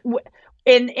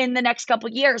 In the next couple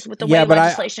of years, with the way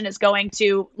legislation is going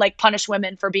to like punish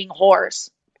women for being whores.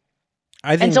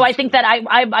 And so I think that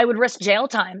I would risk jail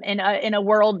time in a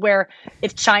world where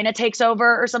if China takes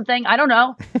over or something, I don't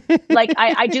know. Like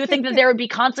I do think that there would be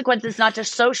consequences, not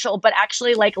just social, but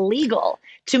actually like legal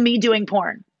to me doing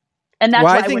porn. And that's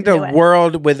why I think the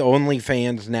world with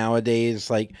OnlyFans nowadays,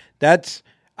 like that's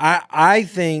I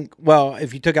think, well,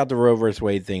 if you took out the Roe versus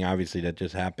Wade thing, obviously that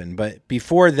just happened. But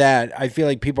before that, I feel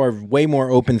like people are way more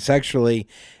open sexually.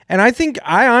 And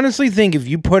I honestly think if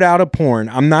you put out a porn,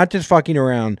 I'm not just fucking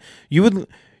around,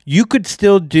 you could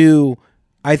still do,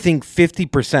 I think,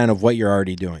 50% of what you're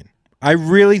already doing. I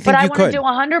really think you could. But I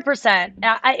want to do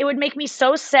 100%. It would make me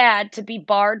so sad to be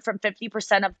barred from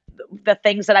 50% of the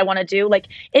things that I want to do. Like,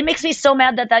 it makes me so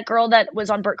mad that girl that was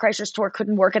on Bert Kreischer's tour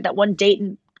couldn't work at that one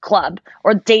Dayton club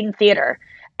or Dayton theater.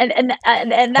 And that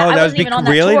I wasn't even on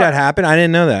that really tour. That happened? I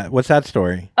didn't know that. What's that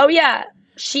story? Oh yeah.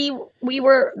 She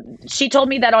told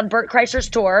me that on Bert Kreischer's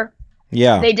tour,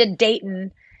 they did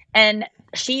Dayton, and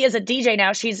she is a DJ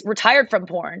now. She's retired from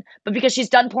porn, but because she's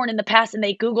done porn in the past and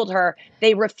they Googled her,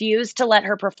 they refused to let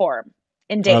her perform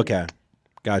in Dayton. Okay.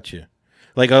 Got you.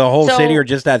 Like a whole city or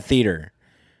just that theater?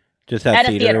 Just that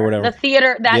theater or whatever. The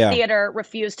theater, theater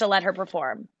refused to let her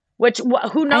perform, which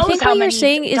who knows I think how what many you're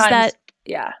saying is times,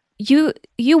 that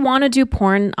you want to do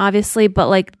porn, obviously, but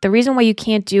like the reason why you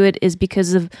can't do it is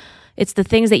because of it's the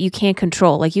things that you can't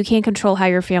control. Like you can't control how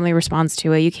your family responds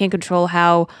to it. You can't control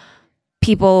how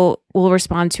people will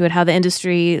respond to it, how the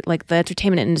industry, like the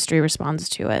entertainment industry responds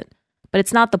to it. But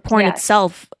it's not the porn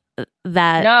itself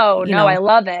that No, I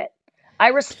love it. I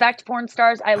respect porn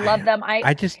stars. I love them.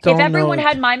 I just don't If everyone know.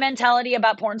 had my mentality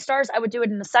about porn stars, I would do it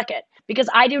in a second because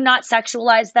I do not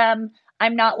sexualize them.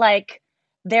 I'm not like,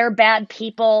 they're bad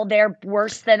people. They're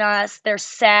worse than us. They're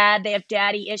sad. They have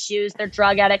daddy issues. They're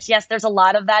drug addicts. Yes, there's a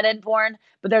lot of that in porn,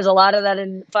 but there's a lot of that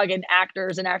in fucking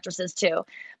actors and actresses too.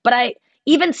 But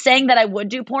even saying that I would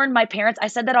do porn, I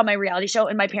said that on my reality show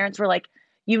and my parents were like,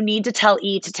 you need to tell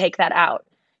E to take that out.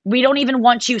 We don't even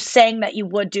want you saying that you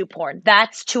would do porn.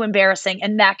 That's too embarrassing.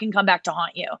 And that can come back to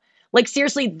haunt you. Like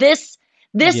seriously, this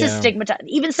is stigmatized.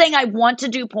 Even saying I want to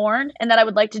do porn and that I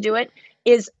would like to do it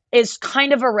is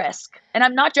kind of a risk. And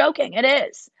I'm not joking. It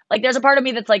is. Like there's a part of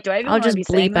me that's like, do I even I'll want to just be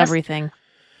saying bleep this? everything.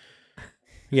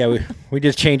 Yeah, we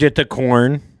just change it to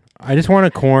corn. I just want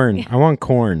a corn. I want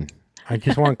corn. I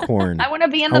just want corn. I want to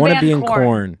be in the I want band to be in Korn.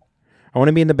 corn. I want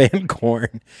to be in the band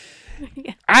Corn.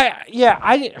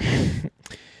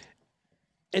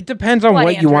 It depends on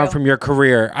what you want from your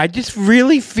career. I just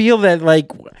really feel that like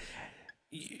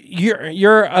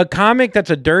you're a comic that's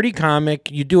a dirty comic.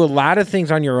 You do a lot of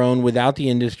things on your own without the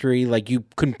industry. Like you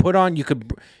could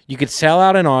sell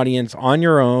out an audience on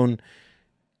your own.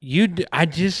 I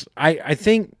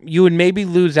think you would maybe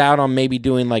lose out on maybe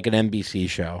doing like an NBC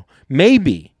show.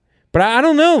 Maybe. But I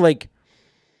don't know. Like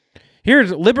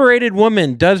here's liberated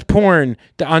woman does porn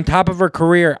on top of her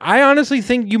career. I honestly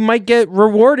think you might get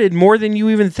rewarded more than you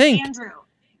even think. Andrew,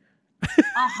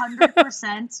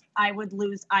 100% I would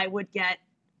lose. I would get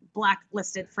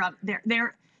blacklisted from there.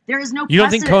 There is no. You don't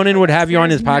think Conan would have you on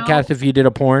his podcast if you did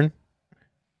a porn?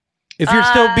 If you're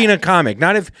still being a comic,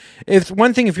 not if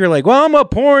one thing if you're like, well, I'm a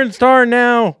porn star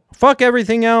now. Fuck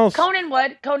everything else. Conan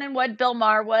would. Bill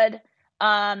Maher would.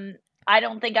 I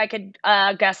don't think I could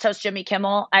guest host Jimmy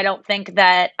Kimmel. I don't think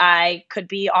that I could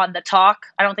be on The Talk.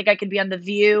 I don't think I could be on The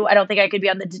View. I don't think I could be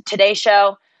on the Today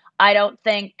Show. I don't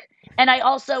think And I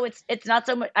also, it's not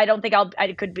so much, I don't think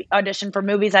I could audition for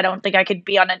movies. I don't think I could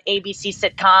be on an ABC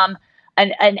sitcom,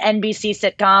 an NBC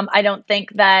sitcom. I don't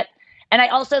think that, and I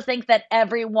also think that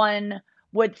everyone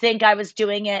would think I was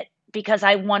doing it because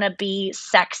I want to be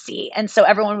sexy. And so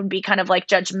everyone would be kind of like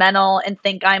judgmental and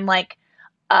think I'm like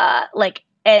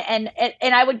and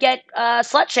I would get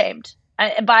slut shamed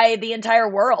by the entire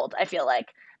world, I feel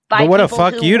like. By what a people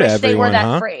fuck who you to wish they were everyone, that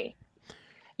huh? free.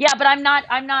 Yeah, but I'm not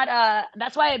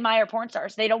that's why I admire porn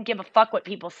stars. They don't give a fuck what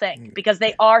people think because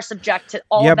they are subject to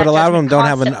all Yeah, of that but a lot of them judgment don't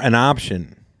have constantly. an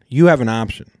option. You have an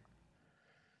option.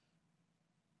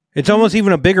 It's almost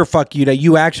even a bigger fuck you that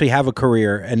you actually have a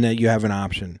career and that you have an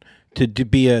option to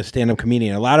be a stand-up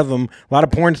comedian. A lot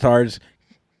of porn stars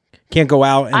can't go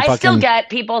out and I still get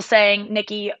people saying,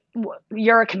 Nikki,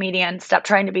 you're a comedian. Stop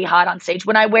trying to be hot on stage.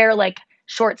 When I wear like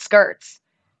short skirts,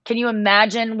 can you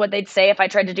imagine what they'd say if I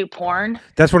tried to do porn?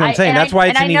 That's what I'm saying. That's why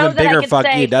it's an even bigger fuck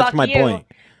you. That's my point.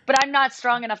 But I'm not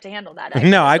strong enough to handle that.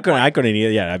 I couldn't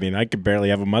either. Yeah, I mean, I could barely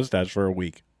have a mustache for a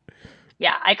week.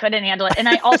 Yeah, I couldn't handle it. And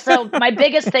I also, my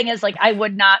biggest thing is like, I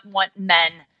would not want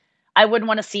men. I wouldn't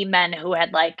want to see men who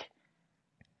had like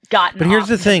gotten. But here's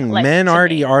the thing: like, men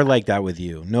already are like that with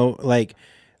you. No, like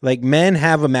men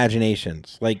have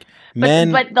imaginations. Like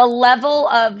men, but the level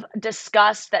of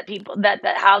disgust that people that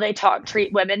how they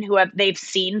treat women who they've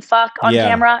seen fuck on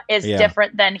camera is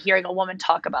different than hearing a woman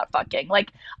talk about fucking.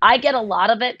 Like I get a lot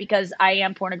of it because I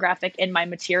am pornographic in my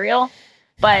material,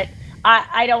 but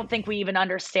I don't think we even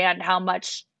understand how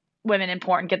much women in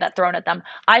porn get that thrown at them.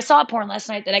 I saw porn last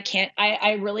night that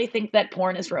I really think that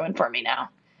porn is ruined for me now.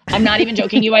 I'm not even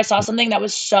joking you. I saw something that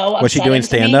was so upsetting. Was she doing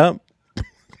stand-up?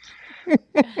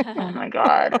 Oh my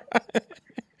God.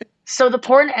 So the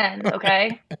porn ends,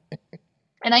 okay?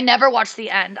 And I never watched the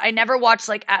end. I never watched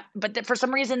but for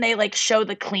some reason they like show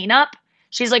the cleanup.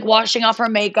 She's like washing off her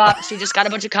makeup. She just got a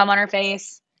bunch of cum on her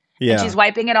face. Yeah. And she's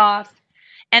wiping it off.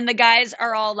 And the guys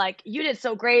are all like, you did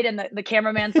so great. And the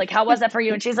cameraman's like, how was that for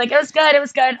you? And she's like, it was good.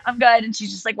 I'm good. And she's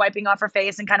just like wiping off her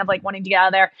face and kind of like wanting to get out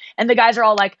of there. And the guys are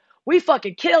all like, we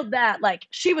fucking killed that. Like,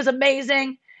 she was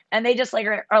amazing. And they just like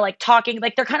are like talking.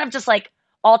 Like, they're kind of just like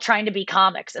all trying to be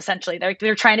comics, essentially.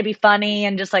 They're trying to be funny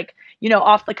and just like,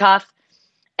 off the cuff.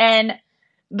 And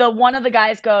one of the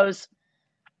guys goes,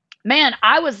 man,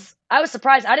 I was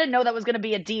surprised. I didn't know that was going to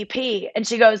be a DP. And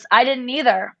she goes, I didn't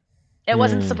either. It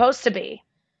wasn't supposed to be.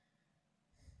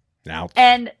 Ouch.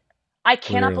 And I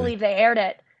cannot believe they aired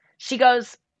it. She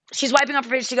goes, she's wiping off her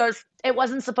face. She goes, it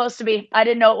wasn't supposed to be. I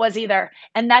didn't know it was either.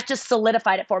 And that just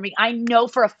solidified it for me. I know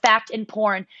for a fact in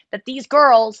porn that these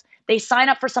girls, they sign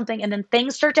up for something and then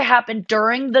things start to happen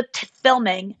during the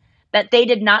filming that they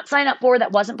did not sign up for,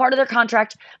 that wasn't part of their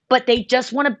contract, but they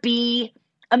just want to be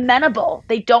amenable.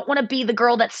 They don't want to be the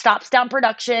girl that stops down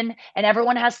production and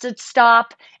everyone has to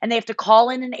stop and they have to call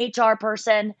in an HR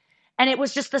person. And it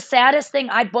was just the saddest thing.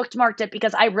 I bookmarked it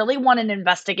because I really want an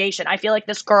investigation. I feel like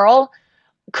this girl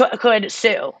could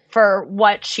sue for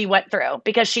what she went through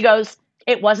because she goes,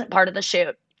 it wasn't part of the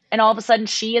shoot. And all of a sudden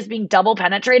she is being double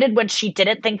penetrated when she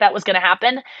didn't think that was going to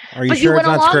happen. Are you sure it's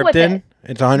not scripted?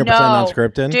 It's 100% not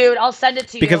scripted? Dude, I'll send it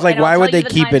to you. Because like, why would they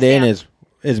keep it in is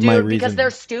my reason. Because they're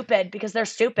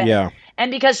stupid. Yeah. And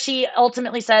because she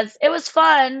ultimately says, it was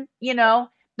fun,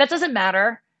 that doesn't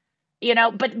matter.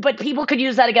 But people could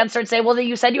use that against her and say, well,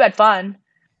 you said you had fun.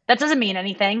 That doesn't mean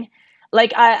anything.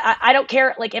 Like, I don't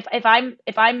care. Like if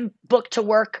I'm booked to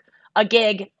work a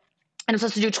gig and I'm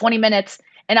supposed to do 20 minutes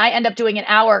and I end up doing an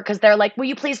hour because they're like, will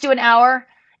you please do an hour?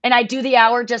 And I do the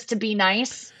hour just to be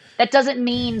nice. That doesn't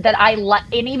mean that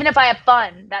and even if I have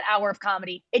fun, that hour of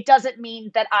comedy, it doesn't mean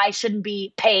that I shouldn't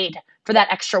be paid for that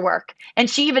extra work. And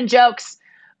she even jokes,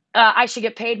 I should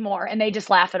get paid more. And they just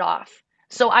laugh it off.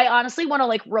 So I honestly want to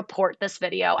like report this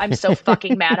video. I'm so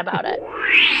fucking mad about it.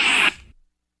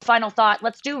 Final thought.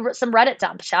 Let's do some Reddit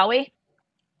dump, shall we?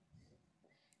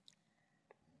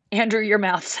 Andrew, your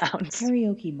mouth sounds.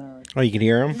 Karaoke mode. Oh, you can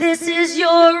hear him? This is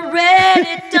your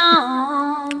Reddit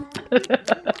dump.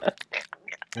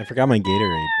 I forgot my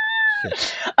Gatorade.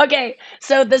 Shit. Okay,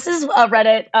 so this is a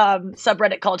Reddit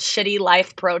subreddit called Shitty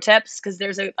Life Pro Tips, because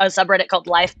there's a subreddit called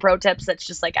Life Pro Tips that's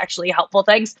just like actually helpful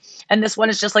things, and this one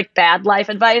is just like bad life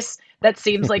advice that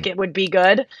seems like it would be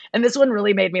good, and this one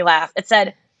really made me laugh. It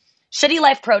said, Shitty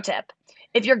Life Pro Tip: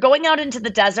 if you're going out into the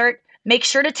desert, make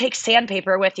sure to take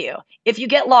sandpaper with you. If you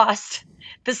get lost,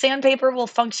 the sandpaper will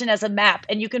function as a map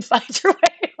and you can find your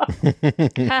way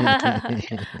home.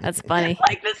 That's funny.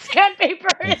 Like the sandpaper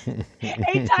is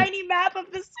a tiny map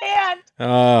of the sand.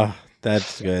 Oh,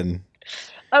 that's good.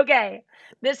 Okay.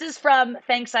 This is from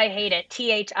Thanks I Hate It,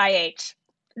 THIH.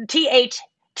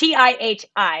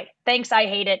 TIHI. Thanks, I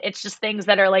hate it. It's just things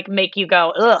that are like make you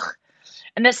go, ugh.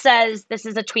 And this is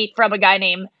a tweet from a guy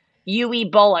named Yui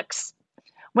Bullocks.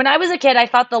 When I was a kid, I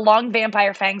thought the long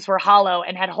vampire fangs were hollow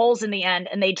and had holes in the end,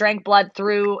 and they drank blood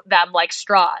through them like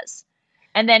straws.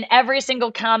 And then every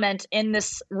single comment in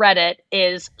this Reddit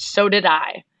is, so did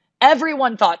I.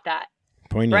 Everyone thought that.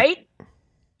 Poignant. Right?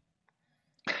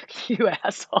 You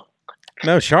asshole.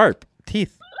 No, sharp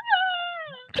teeth.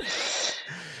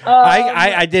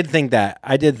 I did think that.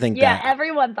 I did think that. Yeah,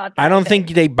 everyone thought that. I don't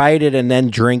think they bite it and then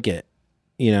drink it,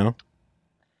 you know?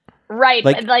 Right,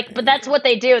 but that's what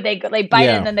they do. They bite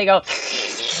it and then they go,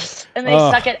 and they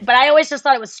suck it. But I always just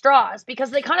thought it was straws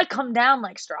because they kind of come down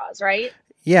like straws, right?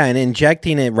 Yeah, and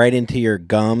injecting it right into your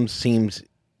gums seems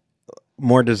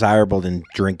more desirable than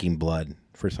drinking blood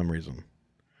for some reason.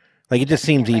 Like, it just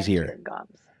seems easier.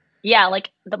 Yeah,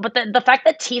 but the fact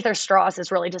that teeth are straws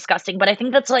is really disgusting. But I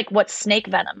think that's like what snake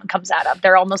venom comes out of.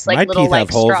 They're almost like my little teeth like have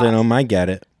holes straws. in them. I get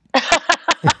it.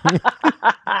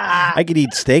 I could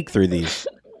eat steak through these.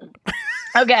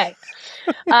 Okay.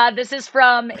 This is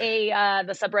from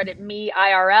the subreddit Me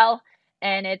IRL,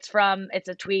 and it's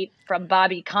a tweet from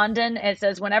Bobby Condon. It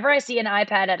says, whenever I see an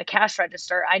iPad at a cash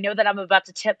register, I know that I'm about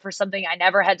to tip for something I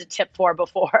never had to tip for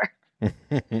before.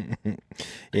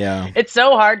 Yeah. It's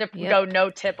so hard to go no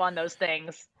tip on those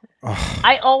things.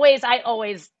 I always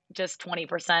just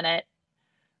 20% it.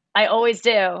 I always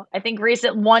do. I think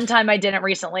one time I didn't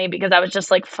recently because I was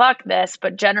just like, fuck this.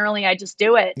 But generally I just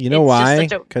do it. You know why?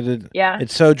 Because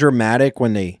it's so dramatic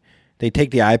when they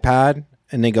take the iPad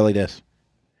and they go like this.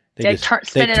 They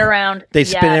spin it around. They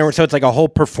spin it around. So it's like a whole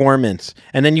performance.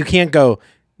 And then you can't go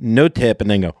no tip and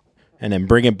then go and then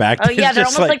bring it back. Oh, yeah. They're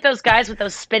almost like those guys with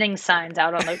those spinning signs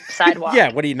out on the sidewalk.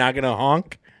 Yeah. What, are you not going to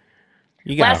honk?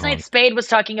 Last night, Spade was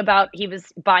talking about he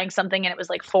was buying something and it was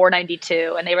like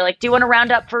 $4.92, and they were like, "Do you want to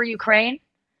round up for Ukraine?"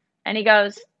 And he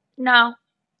goes, "No."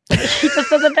 He just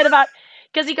says a bit about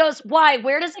because he goes, "Why?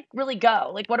 Where does it really go?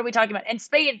 Like, what are we talking about?" And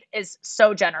Spade is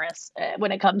so generous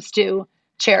when it comes to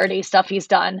charity stuff he's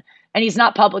done, and he's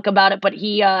not public about it, but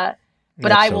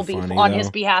I will be on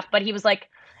his behalf. But he was like.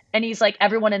 And he's like,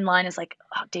 everyone in line is like,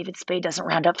 oh, David Spade doesn't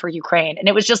round up for Ukraine. And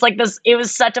it was just like this, it was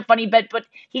such a funny bit. But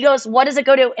he goes, what does it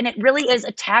go to? And it really is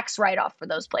a tax write-off for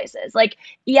those places. Like,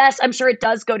 yes, I'm sure it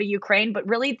does go to Ukraine, but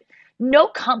really no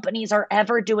companies are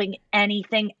ever doing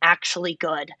anything actually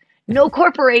good. No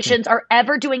corporations are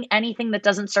ever doing anything that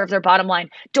doesn't serve their bottom line.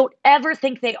 Don't ever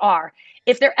think they are.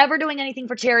 If they're ever doing anything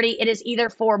for charity, it is either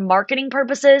for marketing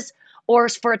purposes or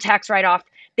for a tax write-off.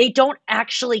 They don't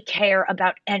actually care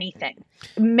about anything.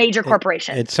 Major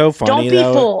corporations. It's so funny. Don't be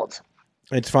fooled.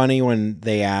 It's funny when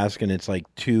they ask and it's like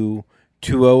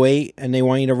 208 and they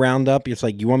want you to round up. It's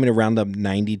like, you want me to round up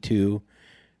 92?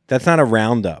 That's not a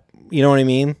roundup. You know what I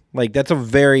mean? Like, that's a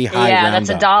very high round.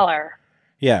 Yeah, that's $1.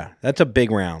 Yeah, that's a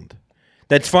big round.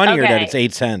 That's funnier that it's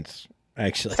 8 cents.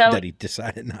 Actually, that he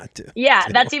decided not to. Yeah,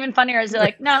 that's even funnier. Is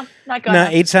like, no, not going. No,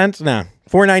 8 cents. No,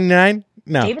 $4.99.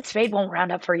 No. David Spade won't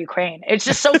round up for Ukraine. It's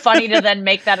just so funny to then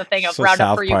make that a thing of round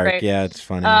South up for Park. Ukraine. Yeah, it's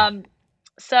funny.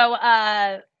 So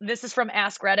this is from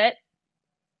Ask Reddit.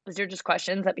 These are just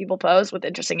questions that people pose with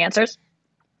interesting answers.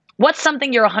 What's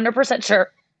something you're 100%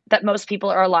 sure that most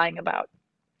people are lying about?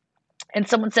 And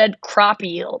someone said crop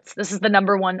yields. This is the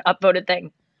number one upvoted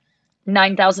thing.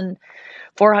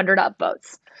 9,400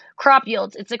 upvotes. Crop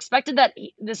yields. It's expected that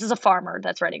this is a farmer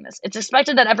that's writing this. It's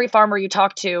expected that every farmer you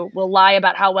talk to will lie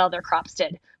about how well their crops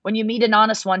did. When you meet an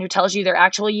honest one who tells you their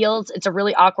actual yields, it's a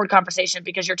really awkward conversation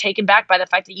because you're taken back by the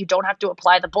fact that you don't have to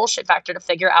apply the bullshit factor to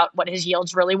figure out what his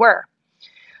yields really were.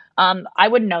 I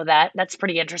wouldn't know that. That's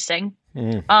pretty interesting.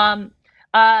 Someone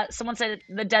said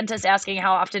the dentist asking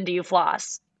how often do you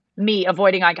floss? Me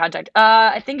avoiding eye contact.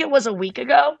 I think it was a week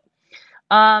ago.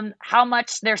 How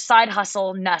much their side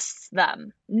hustle nets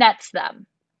them.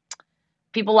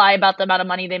 People lie about the amount of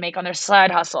money they make on their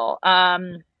side hustle.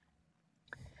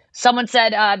 Someone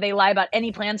said they lie about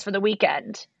any plans for the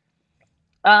weekend.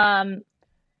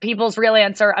 People's real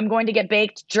answer, I'm going to get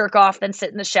baked, jerk off, then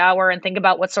sit in the shower and think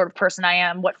about what sort of person I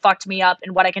am, what fucked me up,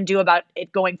 and what I can do about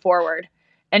it going forward.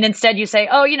 And instead you say,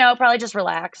 oh, probably just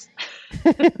relax.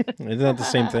 Isn't that the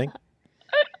same thing?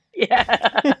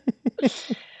 Yeah.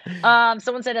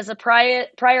 Someone said, as a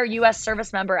prior U.S.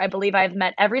 service member, I believe I've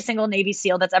met every single Navy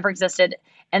SEAL that's ever existed,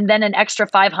 and then an extra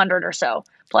 500 or so,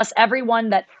 plus everyone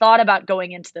that thought about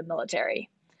going into the military.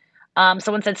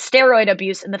 Someone said steroid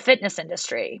abuse in the fitness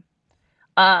industry.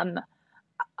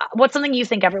 What's something you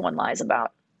think everyone lies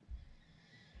about?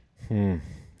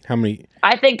 How many?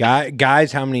 I think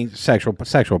guys. How many sexual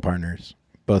partners?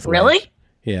 Both ways. Really?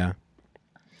 Yeah.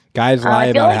 Guys lie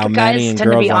about how many, and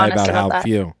girls lie about how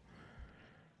few.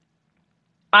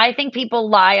 I think people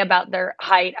lie about their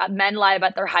height. Men lie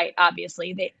about their height,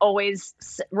 obviously. They always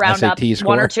round SAT up score.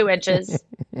 1 or 2 inches.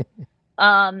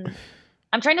 I'm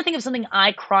trying to think of something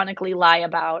I chronically lie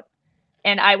about.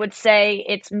 And I would say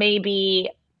it's maybe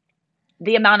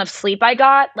the amount of sleep I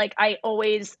got. Like, I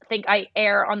always think I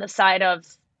err on the side of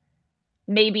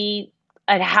maybe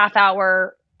a half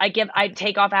hour. I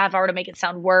take off a half hour to make it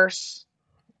sound worse.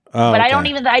 Oh, but I okay. don't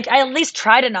even, I at least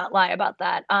try to not lie about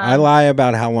that. I lie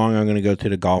about how long I'm going to go to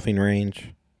the golfing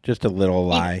range. Just a little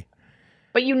lie.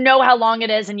 But you know how long it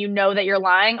is and you know that you're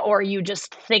lying, or you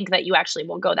just think that you actually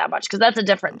will go that much, because that's a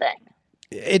different thing.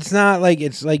 It's not like,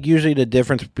 it's like usually the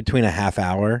difference between a half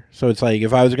hour. So it's like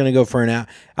if I was going to go for an hour,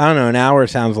 I don't know, an hour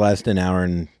sounds less than an hour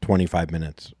and 25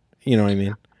 minutes. You know what I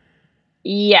mean?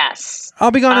 Yes.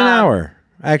 I'll be gone an hour.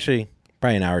 Actually,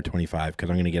 probably an hour 25 because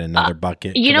I'm going to get another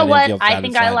bucket. You know what? I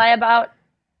think I lie about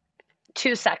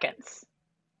 2 seconds.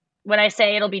 When I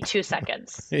say it'll be 2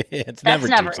 seconds. It's never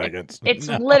 2 seconds. It's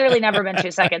literally never been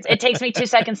 2 seconds. It takes me 2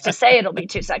 seconds to say it'll be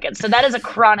 2 seconds. So that is a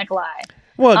chronic lie.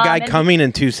 Well, a guy coming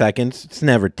in 2 seconds,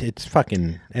 it's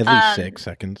fucking at least 6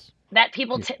 seconds. That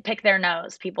people pick their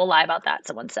nose. People lie about that,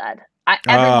 someone said.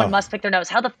 Everyone must pick their nose.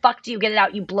 How the fuck do you get it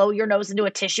out? You blow your nose into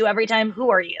a tissue every time? Who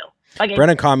are you? Okay.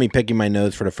 Brennan caught me picking my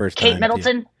nose for the first time. Kate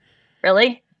Middleton?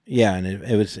 Really? Yeah, and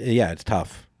it was, it's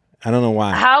tough. I don't know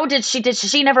why. How did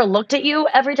she never looked at you?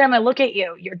 Every time I look at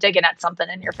you, you're digging at something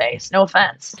in your face. No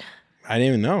offense. I didn't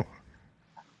even know.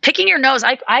 Picking your nose,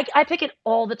 I pick it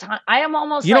all the time. I am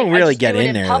almost You like, don't really I just get do it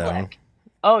in there, public.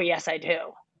 though. Oh, yes, I do.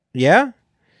 Yeah?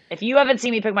 If you haven't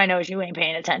seen me pick my nose, you ain't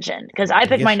paying attention. Because I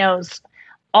pick my nose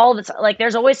all the time. Like,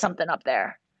 there's always something up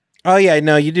there. Oh, yeah,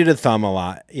 no, you do the thumb a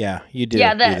lot. Yeah, you do,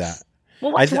 Yeah, do this. that.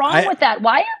 Well, what's wrong with that?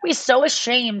 Why are we so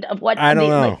ashamed of what I don't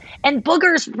know. Like, and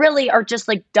boogers really are just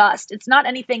like dust. It's not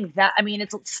anything that, I mean,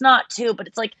 it's snot too, but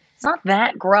it's like, it's not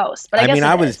that gross. But I guess mean,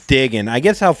 I was digging. I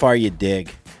guess how far you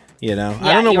dig, you know? Yeah,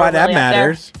 I don't know you why were that really up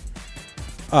matters.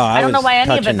 Oh, I don't know why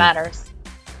any of it touching- matters.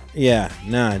 Yeah,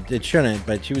 no, it shouldn't,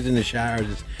 but she was in the shower. It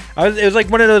was like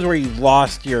one of those where you've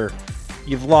lost your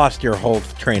whole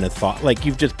train of thought. Like,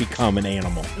 you've just become an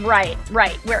animal. Right.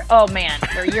 Where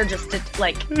you're just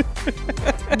like,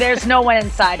 there's no one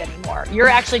inside anymore. You're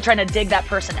actually trying to dig that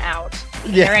person out.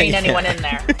 There ain't anyone in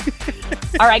there.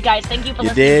 All right, guys, thank you for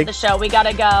listening to the show. We got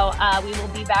to go. We will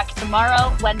be back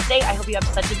tomorrow, Wednesday. I hope you have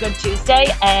such a good Tuesday.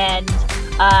 And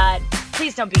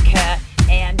please don't be Kurt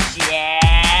and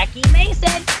Jackie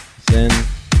Mason.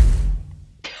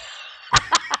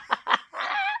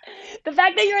 The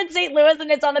fact that you're in St. Louis and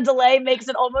it's on a delay makes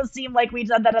it almost seem like we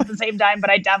said that at the same time, but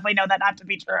I definitely know that not to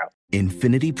be true.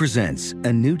 Infinity presents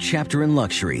a new chapter in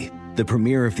luxury, the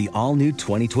premiere of the all-new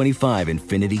 2025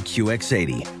 Infinity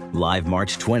QX80, live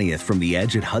March 20th from the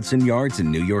Edge at Hudson Yards in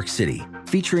New York City,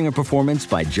 featuring a performance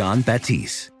by John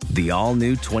Batiste. The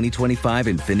all-new 2025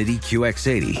 Infinity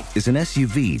QX80 is an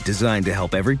SUV designed to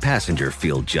help every passenger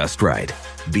feel just right.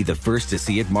 Be the first to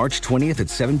see it March 20th at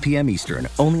 7 p.m. Eastern,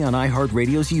 only on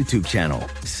iHeartRadio's YouTube channel.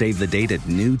 Save the date at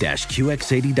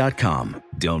new-QX80.com.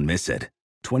 Don't miss it.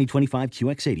 2025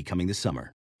 QX80 coming this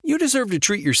summer. You deserve to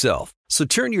treat yourself, so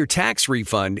turn your tax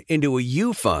refund into a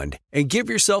U fund and give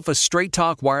yourself a Straight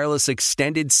Talk Wireless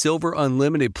Extended Silver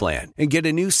Unlimited plan and get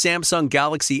a new Samsung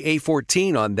Galaxy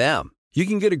A14 on them. You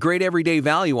can get a great everyday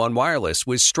value on wireless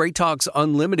with Straight Talk's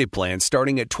unlimited plan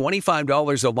starting at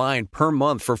 $25 a line per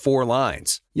month for 4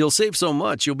 lines. You'll save so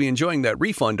much you'll be enjoying that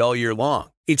refund all year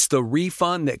long. It's the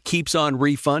refund that keeps on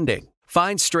refunding.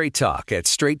 Find Straight Talk at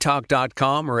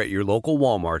straighttalk.com or at your local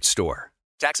Walmart store.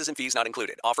 Taxes and fees not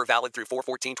included. Offer valid through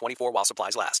 4/14/24 while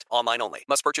supplies last. Online only.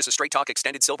 Must purchase a Straight Talk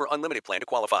Extended Silver Unlimited plan to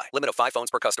qualify. Limit of 5 phones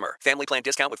per customer. Family plan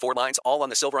discount with 4 lines, all on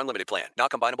the Silver Unlimited plan.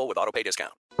 Not combinable with autopay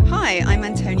discount. Hi, I'm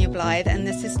Antonia Blythe, and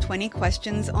this is 20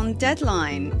 Questions on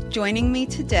Deadline. Joining me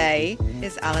today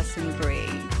is Alison Brie.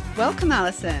 Welcome,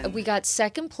 Alison. We got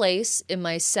second place in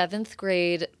my 7th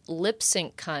grade lip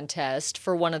sync contest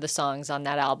for one of the songs on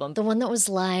that album. The one that was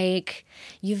like,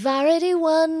 "You've already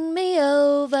won me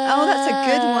over." Oh, that's a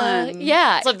good one.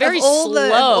 Yeah. It's a very of all slow.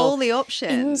 Of all the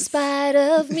options. In spite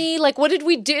of me. Like, what did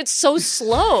we do? It's so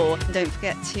slow. Don't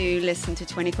forget to listen to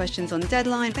 20 Questions on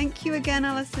Deadline. Thank you again,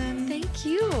 Alison. Thank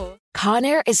you.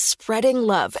 Conair is spreading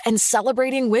love and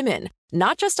celebrating women,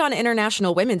 not just on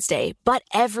International Women's Day, but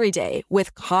every day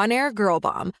with Conair Girl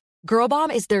Bomb. Girl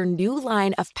Bomb is their new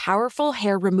line of powerful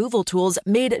hair removal tools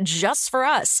made just for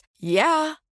us.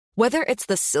 Yeah. Whether it's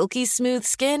the silky smooth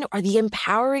skin or the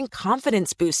empowering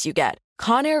confidence boost you get,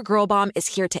 Conair Girl Bomb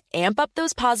is here to amp up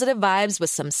those positive vibes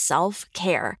with some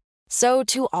self-care. So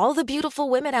to all the beautiful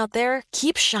women out there,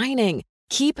 keep shining,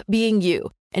 keep being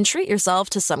you, and treat yourself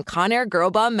to some Conair Girl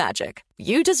Bomb magic.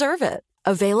 You deserve it.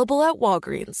 Available at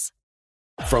Walgreens.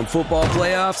 From football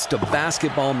playoffs to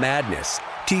basketball madness,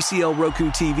 TCL Roku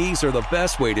TVs are the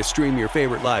best way to stream your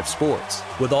favorite live sports.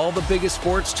 With all the biggest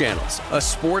sports channels, a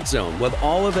sports zone with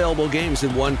all available games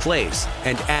in one place,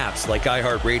 and apps like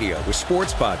iHeartRadio with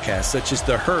sports podcasts such as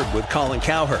The Herd with Colin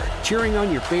Cowherd. Cheering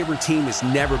on your favorite team has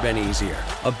never been easier.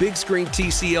 A big screen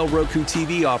TCL Roku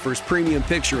TV offers premium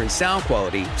picture and sound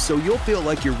quality, so you'll feel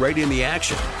like you're right in the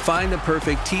action. Find the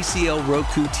perfect TCL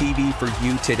Roku TV for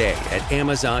you today at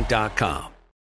Amazon.com.